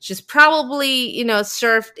she's probably,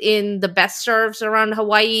 surfed in the best surfs around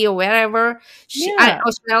Hawaii or wherever,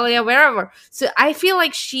 Australia, wherever. So I feel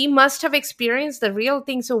like she must have experienced the real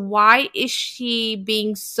thing. So why is she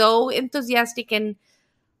being so enthusiastic and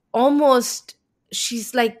almost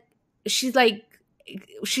she's like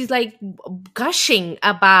gushing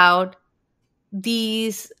about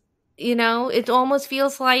these? It almost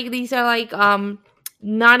feels like these are like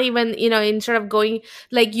not even, instead of going,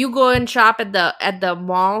 like you go and shop at the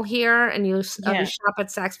mall here and you shop at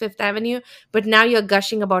Saks Fifth Avenue, but now you're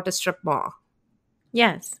gushing about a strip mall.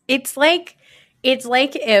 Yes. It's like if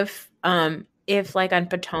like on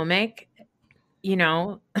Potomac,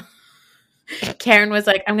 Karen was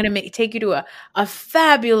like, I'm going to take you to a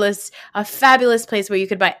fabulous place where you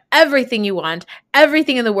could buy everything you want.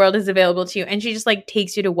 Everything in the world is available to you. And she just like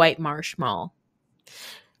takes you to White Marsh Mall.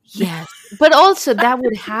 Yes. But also that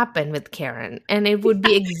would happen with Karen. And it would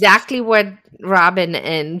be exactly what Robin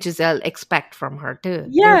and Giselle expect from her too.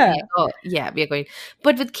 Yeah. Like, we are going.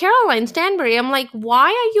 But with Caroline Stanbury, I'm like, why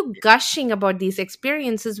are you gushing about these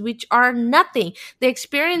experiences which are nothing? The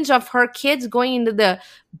experience of her kids going into the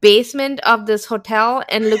basement of this hotel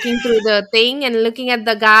and looking through the thing and looking at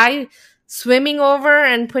the guy swimming over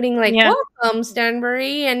and putting like, welcome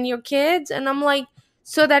Stanbury and your kids. And I'm like,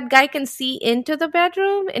 so that guy can see into the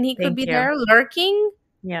bedroom and he could be there lurking.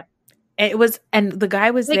 Yep. It was, and the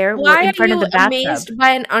guy was like, there in front of the bathtub. Why are you amazed by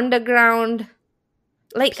an underground?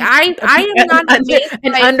 Like I am not amazed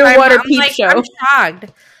an underwater peep show. I'm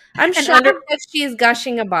shocked. I'm shocked that she is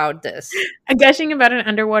gushing about this. Gushing about an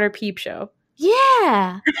underwater peep show.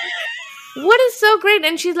 Yeah. What is so great?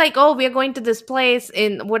 And she's like, oh, we are going to this place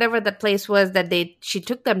in whatever that place was that she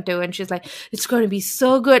took them to. And she's like, it's going to be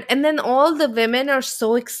so good. And then all the women are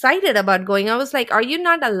so excited about going. I was like, are you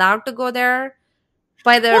not allowed to go there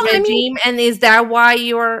by the regime? And is that why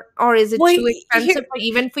or is it too expensive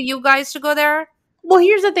even for you guys to go there? Well,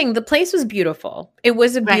 here's the thing. The place was beautiful. It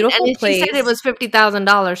was a beautiful place. She said it was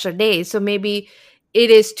 $50,000 a day. So maybe it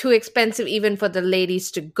is too expensive even for the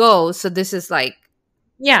ladies to go. So this is like,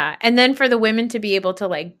 yeah, and then for the women to be able to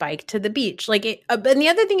like bike to the beach, and the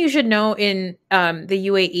other thing you should know in the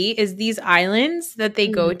UAE is these islands that they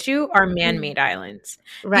go to are man-made islands.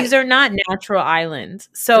 Right. These are not natural islands,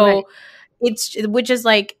 so which is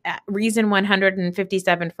like reason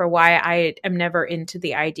 157 for why I am never into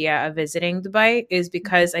the idea of visiting Dubai is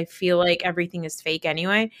because I feel like everything is fake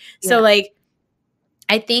anyway. Yeah. So like.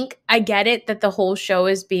 I think I get it that the whole show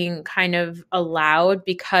is being kind of allowed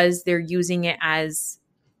because they're using it as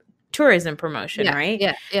tourism promotion, right?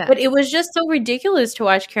 Yeah. But it was just so ridiculous to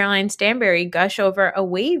watch Caroline Stanbury gush over a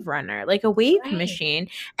wave runner, like a wave machine.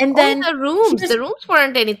 And then the rooms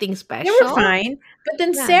weren't anything special. They were fine. But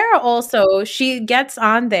then Sarah also, she gets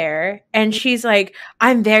on there and she's like,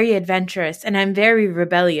 I'm very adventurous and I'm very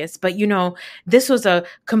rebellious. But, this was a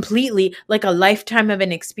completely like a lifetime of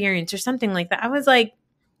an experience or something like that. I was like,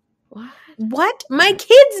 what? My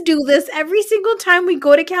kids do this every single time we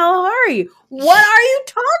go to Kalahari. What are you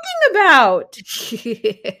talking about?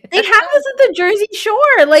 They have this at the Jersey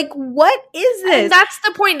Shore. Like, what is this? And that's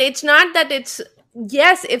the point. It's not that it's,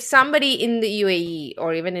 yes, if somebody in the UAE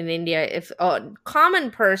or even in India, if a common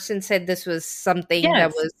person said this was something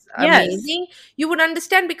that was amazing, you would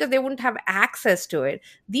understand because they wouldn't have access to it.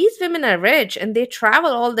 These women are rich and they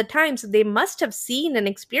travel all the time. So they must have seen and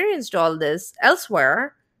experienced all this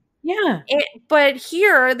elsewhere. Yeah. But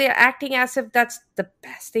here they're acting as if that's the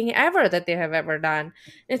best thing ever that they have ever done.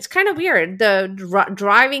 It's kind of weird. The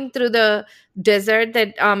driving through the desert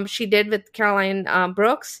that she did with Caroline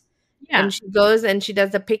Brooks. Yeah. And she goes and she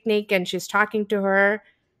does the picnic and she's talking to her.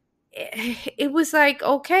 It was like,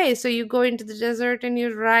 okay, so you go into the desert and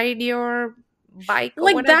you ride your bike or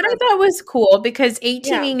Like whatever. that I thought was cool because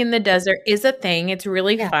ATVing in the desert is a thing. It's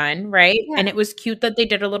really fun, right? Yeah. And it was cute that they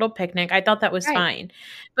did a little picnic. I thought that was Right. fine.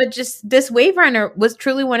 But just this wave runner was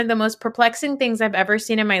truly one of the most perplexing things I've ever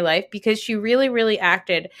seen in my life because she really, really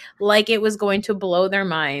acted like it was going to blow their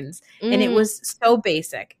minds. And it was so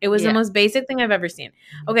basic. It was the most basic thing I've ever seen.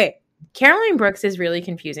 Okay. Caroline Brooks is really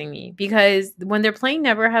confusing me because when they're playing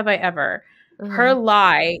Never Have I Ever, her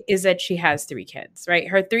lie is that she has 3 kids, right?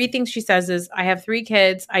 Her 3 things she says is, I have 3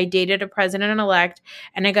 kids, I dated a president-elect,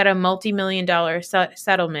 and I got a multi-million-dollar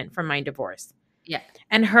settlement from my divorce. Yeah.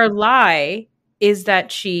 And her lie is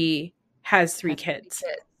that she has 3 kids.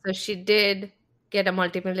 So she did get a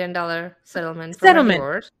multi-million-dollar settlement from her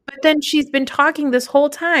divorce. But then she's been talking this whole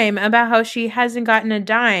time about how she hasn't gotten a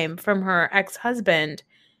dime from her ex-husband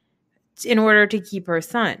in order to keep her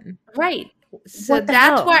son. Right. So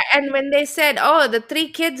that's why, and when they said, "Oh, the 3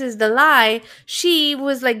 kids is the lie," she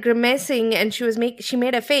was like grimacing and she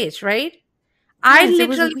made a face, right? I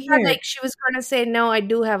literally thought like she was going to say, "No, I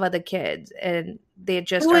do have other kids, and they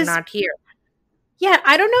just are not here." Yeah,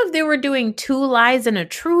 I don't know if they were doing 2 lies and a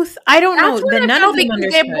truth. I don't know. None of them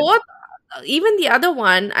understood. They both, even the other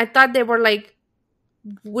one, I thought they were like,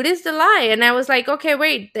 what is the lie? And I was like, okay,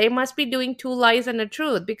 wait, they must be doing 2 lies and a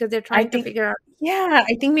truth because they're trying to figure out. Yeah,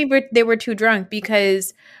 I think maybe they were too drunk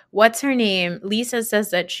because what's her name? Lisa says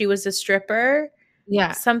that she was a stripper,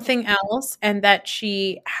 something else, and that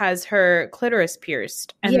she has her clitoris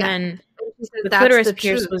pierced. And then the clitoris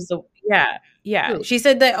pierced was the True. She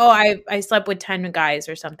said that, I slept with 10 guys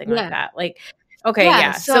or something like that. Like,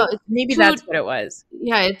 okay, so maybe that's what it was.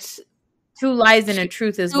 Yeah, it's 2 lies and a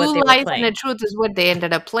truth is what they were playing. 2 lies and a truth is what they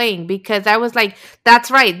ended up playing because I was like, that's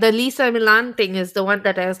right. The Lisa Milan thing is the one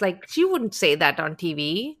that I was like, she wouldn't say that on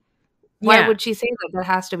TV. Why would she say that? That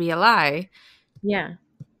has to be a lie. Yeah.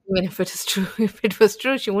 Even if it is true, if it was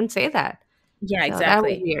true, she wouldn't say that. Yeah, so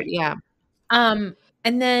exactly. That was weird. Yeah. And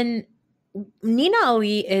then Nina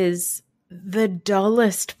Ali is the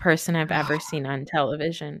dullest person I've ever seen on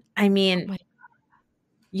television. I mean,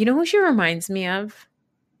 you know who she reminds me of?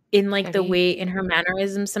 In like the way, in her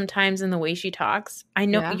mannerisms sometimes, and the way she talks. I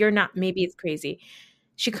know you're not, maybe it's crazy.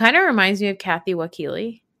 She kind of reminds me of Kathy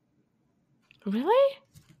Wakili. Really?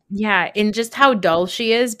 Yeah, in just how dull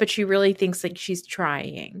she is, but she really thinks like she's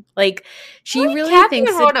trying. Like she really Kathy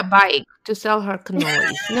thinks rode a bike to sell her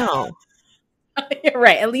cannolis. No.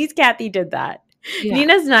 Right, at least Kathy did that. Yeah.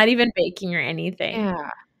 Nina's not even baking or anything. Yeah.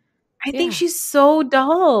 I think she's so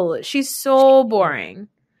dull. She's so boring.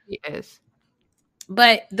 She is.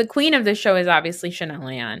 But the queen of the show is obviously Chanel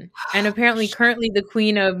Leon. And apparently currently the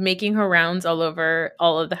queen of making her rounds all over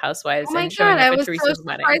all of the housewives and showing up at Teresa's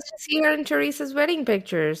wedding. I was so surprised to see her in Teresa's wedding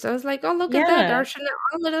pictures. I was like, oh, look at that. Our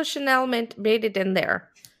little Chanel made it in there.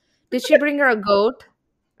 Did she bring her a goat?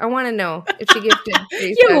 I want to know if she gifted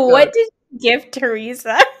Teresa what did you give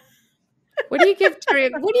Teresa? What do you give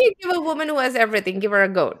Teresa? What do you give a woman who has everything? Give her a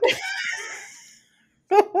goat.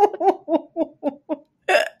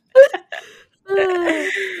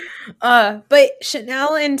 But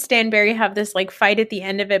Chanel and Stanberry have this like fight at the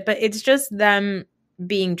end of it, but it's just them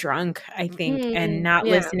being drunk, I think, and not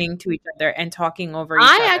listening to each other and talking over each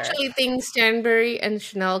other. I actually think Stanberry and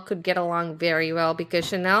Chanel could get along very well because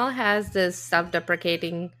Chanel has this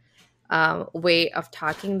self-deprecating way of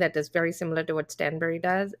talking that is very similar to what Stanberry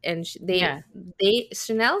does, and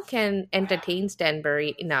Chanel can entertain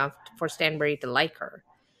Stanberry enough for Stanberry to like her.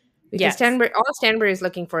 Because all Stanberry is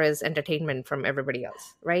looking for is entertainment from everybody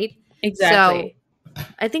else, right? Exactly. So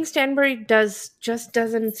I think Stanberry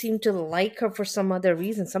doesn't seem to like her for some other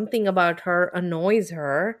reason. Something about her annoys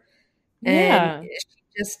her. And she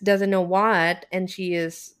just doesn't know what, and she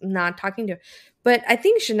is not talking to her. But I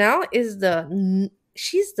think Chanel is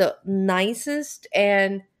she's the nicest,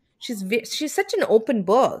 and she's such an open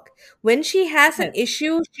book. When she has an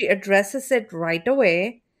issue, she addresses it right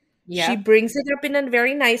away. Yeah. She brings it up in a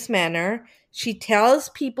very nice manner. She tells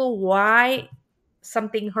people why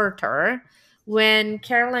something hurt her. When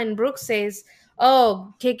Caroline Brooks says,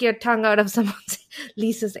 oh, take your tongue out of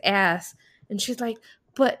Lisa's ass. And she's like,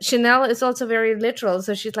 but Chanel is also very literal.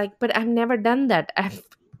 So she's like, but I've never done that.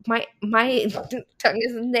 My tongue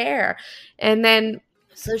isn't there. And then,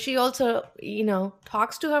 so she also,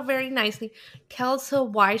 talks to her very nicely, tells her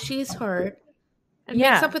why she's hurt. And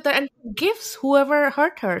makes up with her and forgives whoever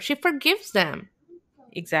hurt her. She forgives them.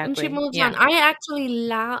 Exactly. And she moves on. I actually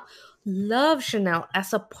love Chanel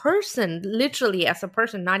as a person, literally as a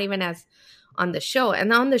person, not even as on the show.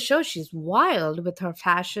 And on the show, she's wild with her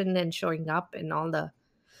fashion and showing up and all the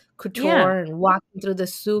couture and walking through the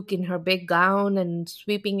souk in her big gown and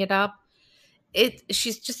sweeping it up. It's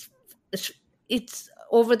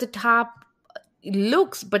over the top.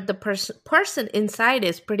 looks, but the person inside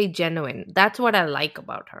is pretty genuine. That's what I like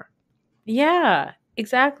about her. Yeah,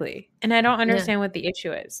 exactly. And I don't understand what the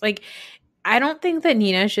issue is. Like, I don't think that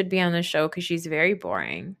Nina should be on the show because she's very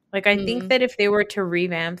boring. Like, I think that if they were to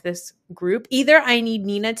revamp this group, either I need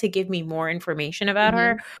Nina to give me more information about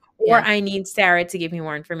her, or I need Sarah to give me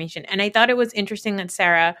more information. And I thought it was interesting that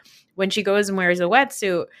Sarah, when she goes and wears a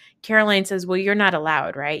wetsuit, Caroline says, well, you're not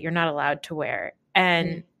allowed, right? You're not allowed to wear it.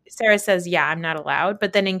 And Sarah says, yeah, I'm not allowed.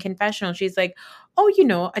 But then in confessional, she's like, oh, you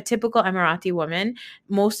know, a typical Emirati woman,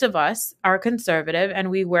 most of us are conservative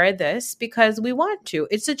and we wear this because we want to.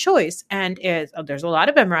 It's a choice. And there's a lot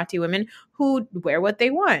of Emirati women who wear what they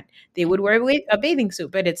want. They would wear a bathing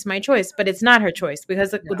suit, but it's my choice. But it's not her choice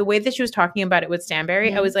because the way that she was talking about it with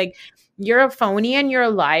Stanberry, I was like, you're a phony and you're a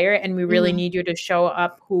liar. And we really need you to show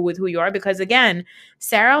up with who you are. Because again,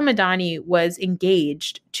 Sarah Al-Madani was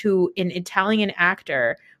engaged to an Italian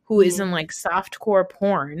actor who is in like softcore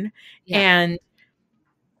porn.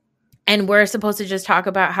 And we're supposed to just talk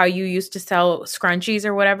about how you used to sell scrunchies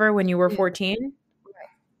or whatever when you were 14?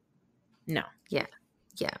 No. Yeah.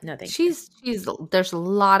 No, thank you. There's a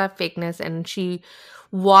lot of fakeness, and she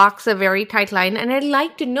walks a very tight line, and I'd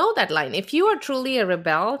like to know that line. If you are truly a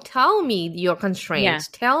rebel, tell me your constraints.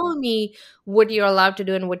 Tell me what you're allowed to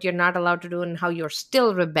do and what you're not allowed to do and how you're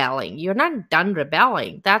still rebelling. You're not done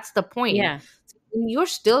rebelling. That's the point. Yeah. You're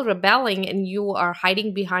still rebelling, and you are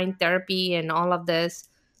hiding behind therapy and all of this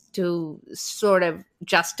to sort of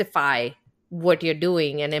justify what you're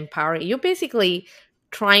doing and empower. You're basically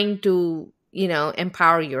trying to,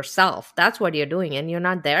 empower yourself. That's what you're doing, and you're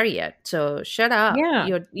not there yet. So shut up. Yeah.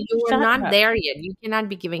 You're not there yet. You cannot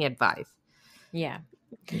be giving advice. Yeah.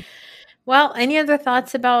 Well, any other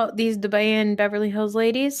thoughts about these Dubai and Beverly Hills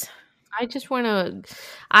ladies? I just want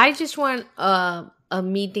a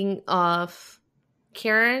meeting of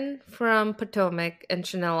Karen from Potomac and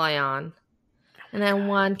Chanel Ayan. And I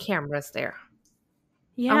want cameras there.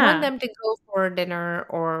 Yeah. I want them to go for dinner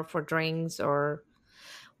or for drinks or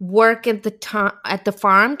work at the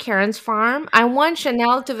farm, Karen's farm. I want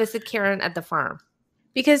Chanel to visit Karen at the farm.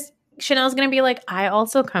 Because Chanel's going to be like, I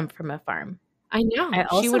also come from a farm. I know.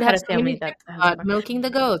 She would have a family that milking the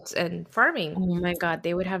goats and farming. Oh my God.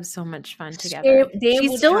 They would have so much fun together.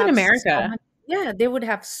 She's still in America. They would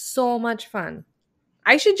have so much fun.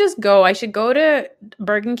 I should just go. I should go to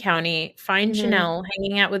Bergen County, find Chanel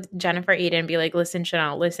hanging out with Jennifer Aiden and be like, listen,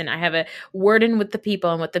 Chanel, listen, I have a word in with the people.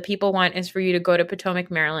 And what the people want is for you to go to Potomac,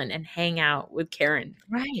 Maryland and hang out with Karen.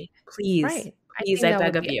 Right. Please. Right. Please, I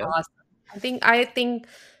beg of you. Awesome. I think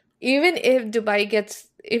even if Dubai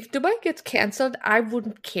gets canceled, I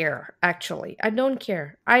wouldn't care, actually. I don't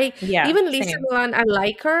care. Even Lisa Milan, I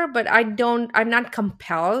like her, but I'm not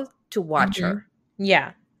compelled to watch her.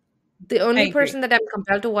 Yeah. The only person that I'm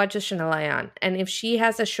compelled to watch is Chanel Ayan. And if she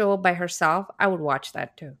has a show by herself, I would watch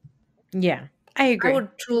that too. Yeah, I agree. I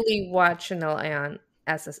would truly watch Chanel Ayan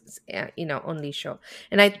as a only show.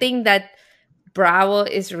 And I think that Bravo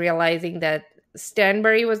is realizing that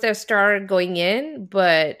Stanberry was their star going in,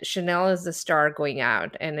 but Chanel is the star going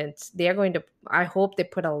out. And I hope they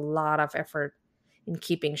put a lot of effort in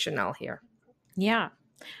keeping Chanel here. Yeah.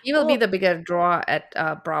 He will be the bigger draw at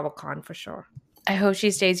BravoCon for sure. I hope she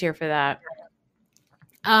stays here for that.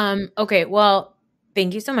 Okay, well,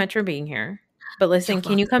 thank you so much for being here. But listen,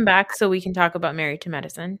 can you come back so we can talk about Married to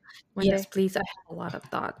Medicine one day? Yes, please. I have a lot of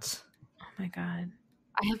thoughts. Oh my God.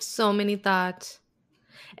 I have so many thoughts.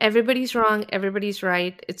 Everybody's wrong. Everybody's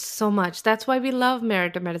right. It's so much. That's why we love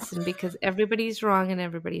Married to Medicine, because everybody's wrong and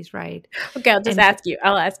everybody's right. Okay,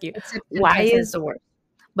 I'll ask you. Why is the worst?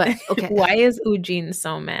 But okay. Why is Eugene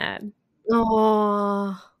so mad?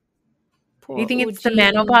 Oh. Do you think it's the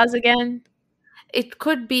menopause again? It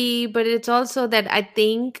could be, but it's also that I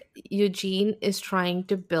think Eugene is trying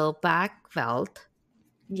to build back wealth.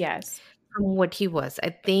 Yes. From what he was. I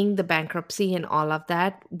think the bankruptcy and all of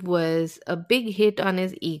that was a big hit on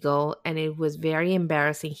his ego, and it was very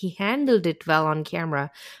embarrassing. He handled it well on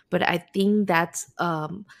camera, but I think that's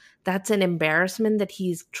an embarrassment that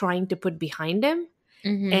he's trying to put behind him.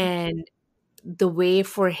 Mm-hmm. And the way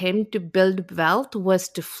for him to build wealth was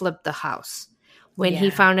to flip the house. When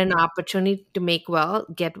he found an opportunity to make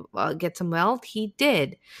get some wealth, he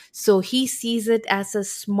did. So he sees it as a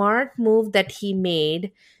smart move that he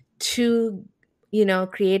made to,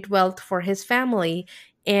 create wealth for his family.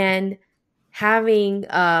 And having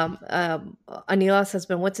Anila's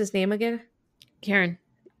husband, what's his name again? Karen,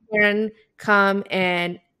 come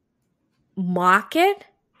and mock it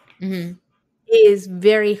is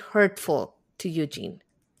very hurtful to Eugene.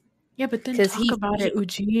 Yeah, but then talk about it,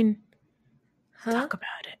 Eugene. Talk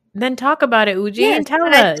about it. Then talk about it, Eugene. Yes, Tell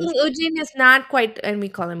but us. I think Eugene is not quite, and we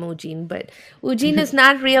call him Eugene, but Eugene is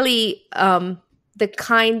not really the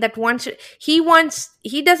kind that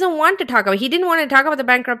he doesn't want to talk about. He didn't want to talk about the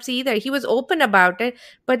bankruptcy either. He was open about it,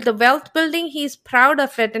 but the wealth building, he's proud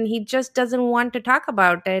of it, and he just doesn't want to talk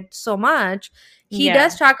about it so much. He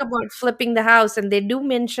does talk about flipping the house, and they do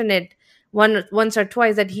mention it once or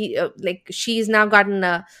twice that he like she's now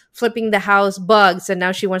gotten flipping the house bugs, and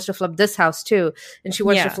now she wants to flip this house too, and she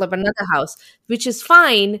wants to flip another house, which is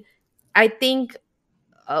fine. I think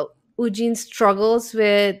Eugene struggles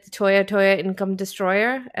with Toya income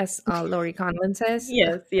destroyer, as Lori Conlon says.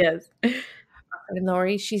 Yes. And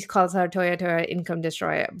Lori, she calls her Toya income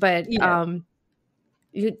destroyer, but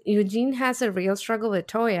Eugene has a real struggle with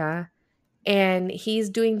Toya, and he's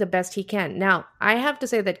doing the best he can. Now, I have to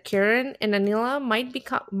say that Kieran and Anila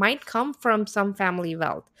might come from some family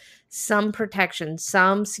wealth, some protection,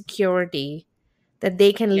 some security that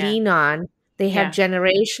they can lean on. They have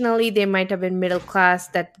generationally, they might have been middle class.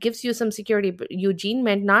 That gives you some security, but Eugene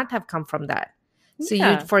might not have come from that.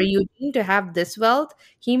 So for Eugene to have this wealth,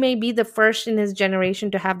 he may be the first in his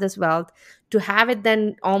generation to have this wealth. To have it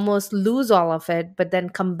then almost lose all of it, but then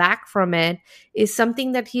come back from it is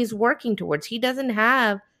something that he's working towards. He doesn't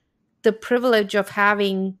have the privilege of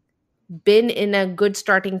having been in a good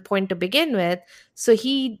starting point to begin with. So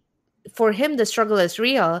for him, the struggle is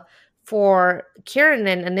real. For Kieran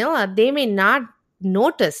and Anila, they may not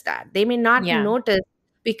notice that. They may not notice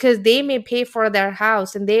because they may pay for their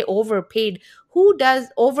house and they overpaid. Who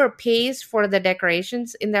overpays for the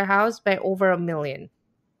decorations in their house by over $1 million?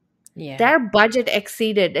 Yeah. Their budget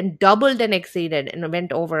exceeded and doubled and exceeded and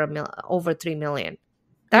went over $3 million.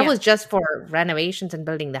 That was just for renovations and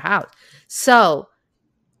building the house. So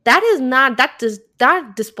that is not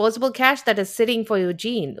that disposable cash that is sitting for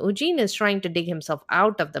Eugene. Eugene is trying to dig himself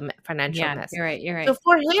out of the financial mess. You're right. So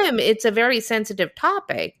for him, it's a very sensitive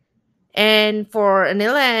topic, and for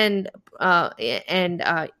Anila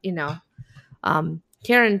and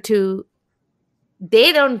Kieran too,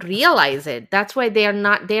 they don't realize it. That's why they're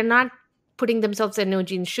not putting themselves in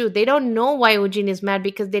Eugene's shoe. They don't know why Eugene is mad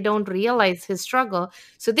because they don't realize his struggle.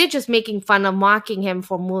 So they're just making fun of mocking him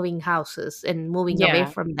for moving houses and moving away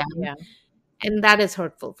from them. Yeah. And that is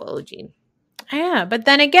hurtful for Eugene. Yeah, but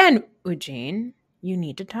then again, Eugene, you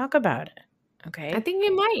need to talk about it. Okay. I think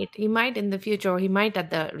he might in the future, or he might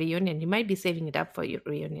at the reunion. He might be saving it up for your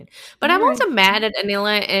reunion. But I'm also mad at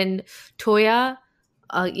Anila and Toya,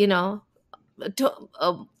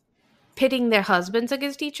 pitting their husbands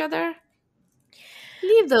against each other.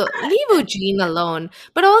 Leave Eugene alone.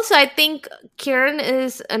 But also, I think Kieran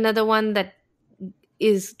is another one that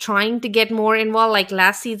is trying to get more involved. Like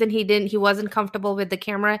last season, he wasn't comfortable with the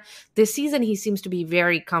camera. This season, he seems to be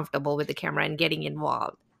very comfortable with the camera and getting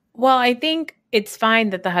involved. Well, I think it's fine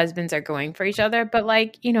that the husbands are going for each other, but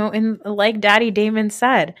like Daddy Damon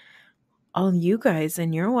said, all you guys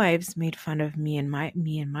and your wives made fun of me and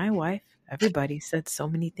my wife. Everybody said so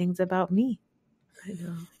many things about me. I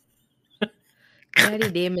know.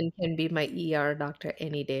 Daddy Damon can be my ER doctor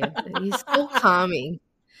any day. He's so calming.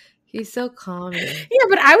 He's so calming. Yeah,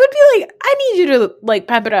 but I would be like, I need you to like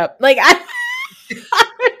pep it up. Like I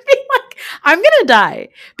would be like, I'm gonna die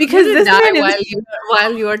because this man is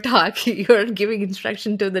while you are talking, you're giving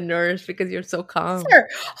instruction to the nurse because you're so calm. Sir,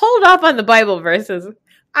 hold off on the Bible verses.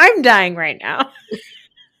 I'm dying right now.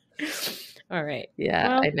 All right. Yeah,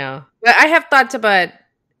 well, I know. But I have thoughts about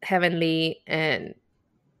Heavenly and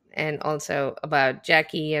also about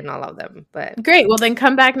Jackie and all of them. But great. Well, then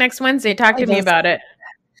come back next Wednesday. Talk to me about it.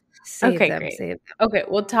 Save okay, them, great. Save them. Okay,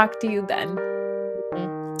 we'll talk to you then.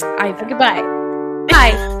 Mm-hmm. Goodbye.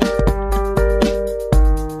 Bye.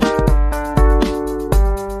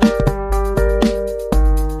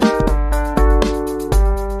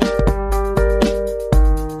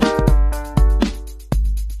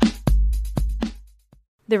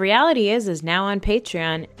 The Reality is now on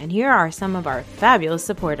Patreon, and here are some of our fabulous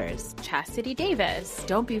supporters. Chastity Davis.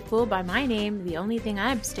 Don't be fooled by my name. The only thing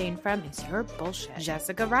I abstain from is your bullshit.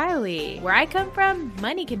 Jessica Riley. Where I come from,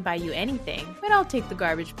 money can buy you anything, but I'll take the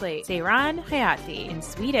garbage plate. Seyran Hayati. In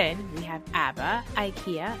Sweden, we have ABBA,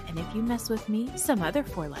 IKEA, and if you mess with me, some other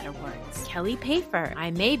 4-letter words. Kelly Payfer.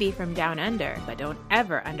 I may be from down under, but don't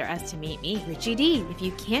ever underestimate me. Richie D. If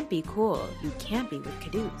you can't be cool, you can't be with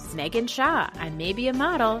Caduce. Megan Shaw. I may be a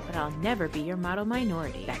model, but I'll never be your model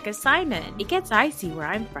minority. Becca Simon. It gets icy where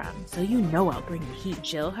I'm from, so you know I'll bring the heat.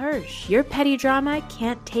 Jill Hirsch. Your petty drama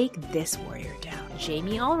can't take this warrior down.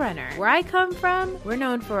 Jamie Allrunner. Where I come from, we're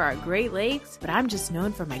known for our Great Lakes, but I'm just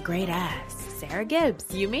known for my great ass. Sarah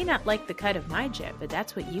Gibbs. You may not like the cut of my jib, but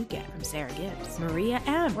that's what you get from Sarah Gibbs. Maria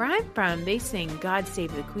M. Where I'm from, they sing God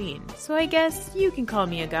Save the Queen, so I guess you can call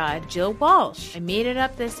me a god. Jill Walsh. I made it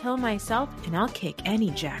up this hill myself, and I'll kick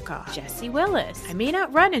any jack off. Jessie Willis. I may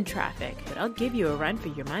not run in traffic, but I'll give you a run for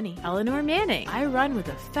your money. Eleanor Manning. I run with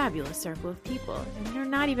a fabulous circle of people, and they're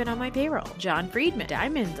not even on my payroll. John Friedman.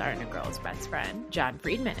 Diamonds aren't a girl's best friend. John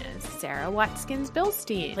Friedman is. Sarah Watkins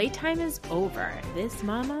Bilstein. Playtime is over. This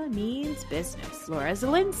mama means business. Laura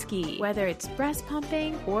Zelinsky. Whether it's breast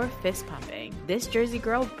pumping or fist pumping, this Jersey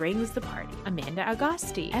girl brings the party. Amanda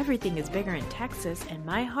Agosti. Everything is bigger in Texas, and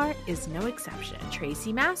my heart is no exception.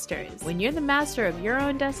 Tracy Masters. When you're the master of your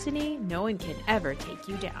own destiny, no one can ever take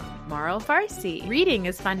you down. Marl Farsi. Reading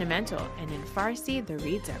is fundamental, and in Farsi, the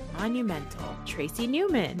reads are monumental. Tracy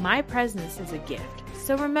Newman. My presence is a gift,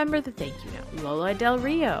 so remember the thank you note. Lola Del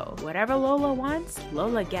Rio. Whatever Lola wants,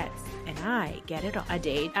 Lola gets, and I get it all.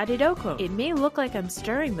 Ade Adidoko. It may look like I'm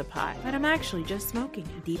stirring the pot, but I'm actually just smoking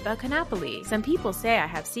it. Deepa Kanapoli. Some people say I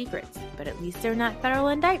have secrets, but at least they're not federal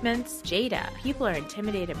indictments. Jada. People are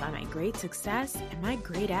intimidated by my great success and my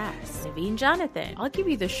great ass. Naveen Jonathan. I'll give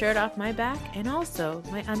you the shirt off my back and also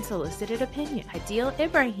my unsolicited opinion. Adil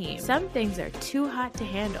Ibrahim. Some things are too hot to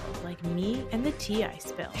handle, like me and the tea I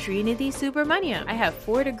spill. Srinidhi Subramaniam. I have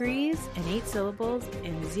 4 degrees and 8 syllables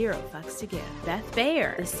and 0 fucks to give. Beth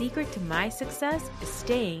Bayer. The secret to my success is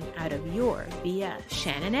staying out of your BS.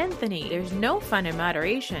 Shannon Anthony. There's no fun in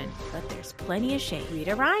moderation, but there's plenty of shade.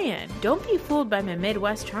 Rita Ryan. Don't be fooled by my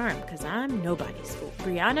Midwest charm, because I'm nobody's fool.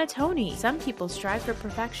 Brianna Tony. Some people strive for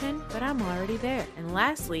perfection, but I'm already there. And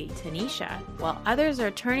lastly, Tanisha. While others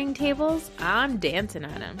are turning tables, I'm dancing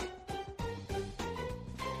on them.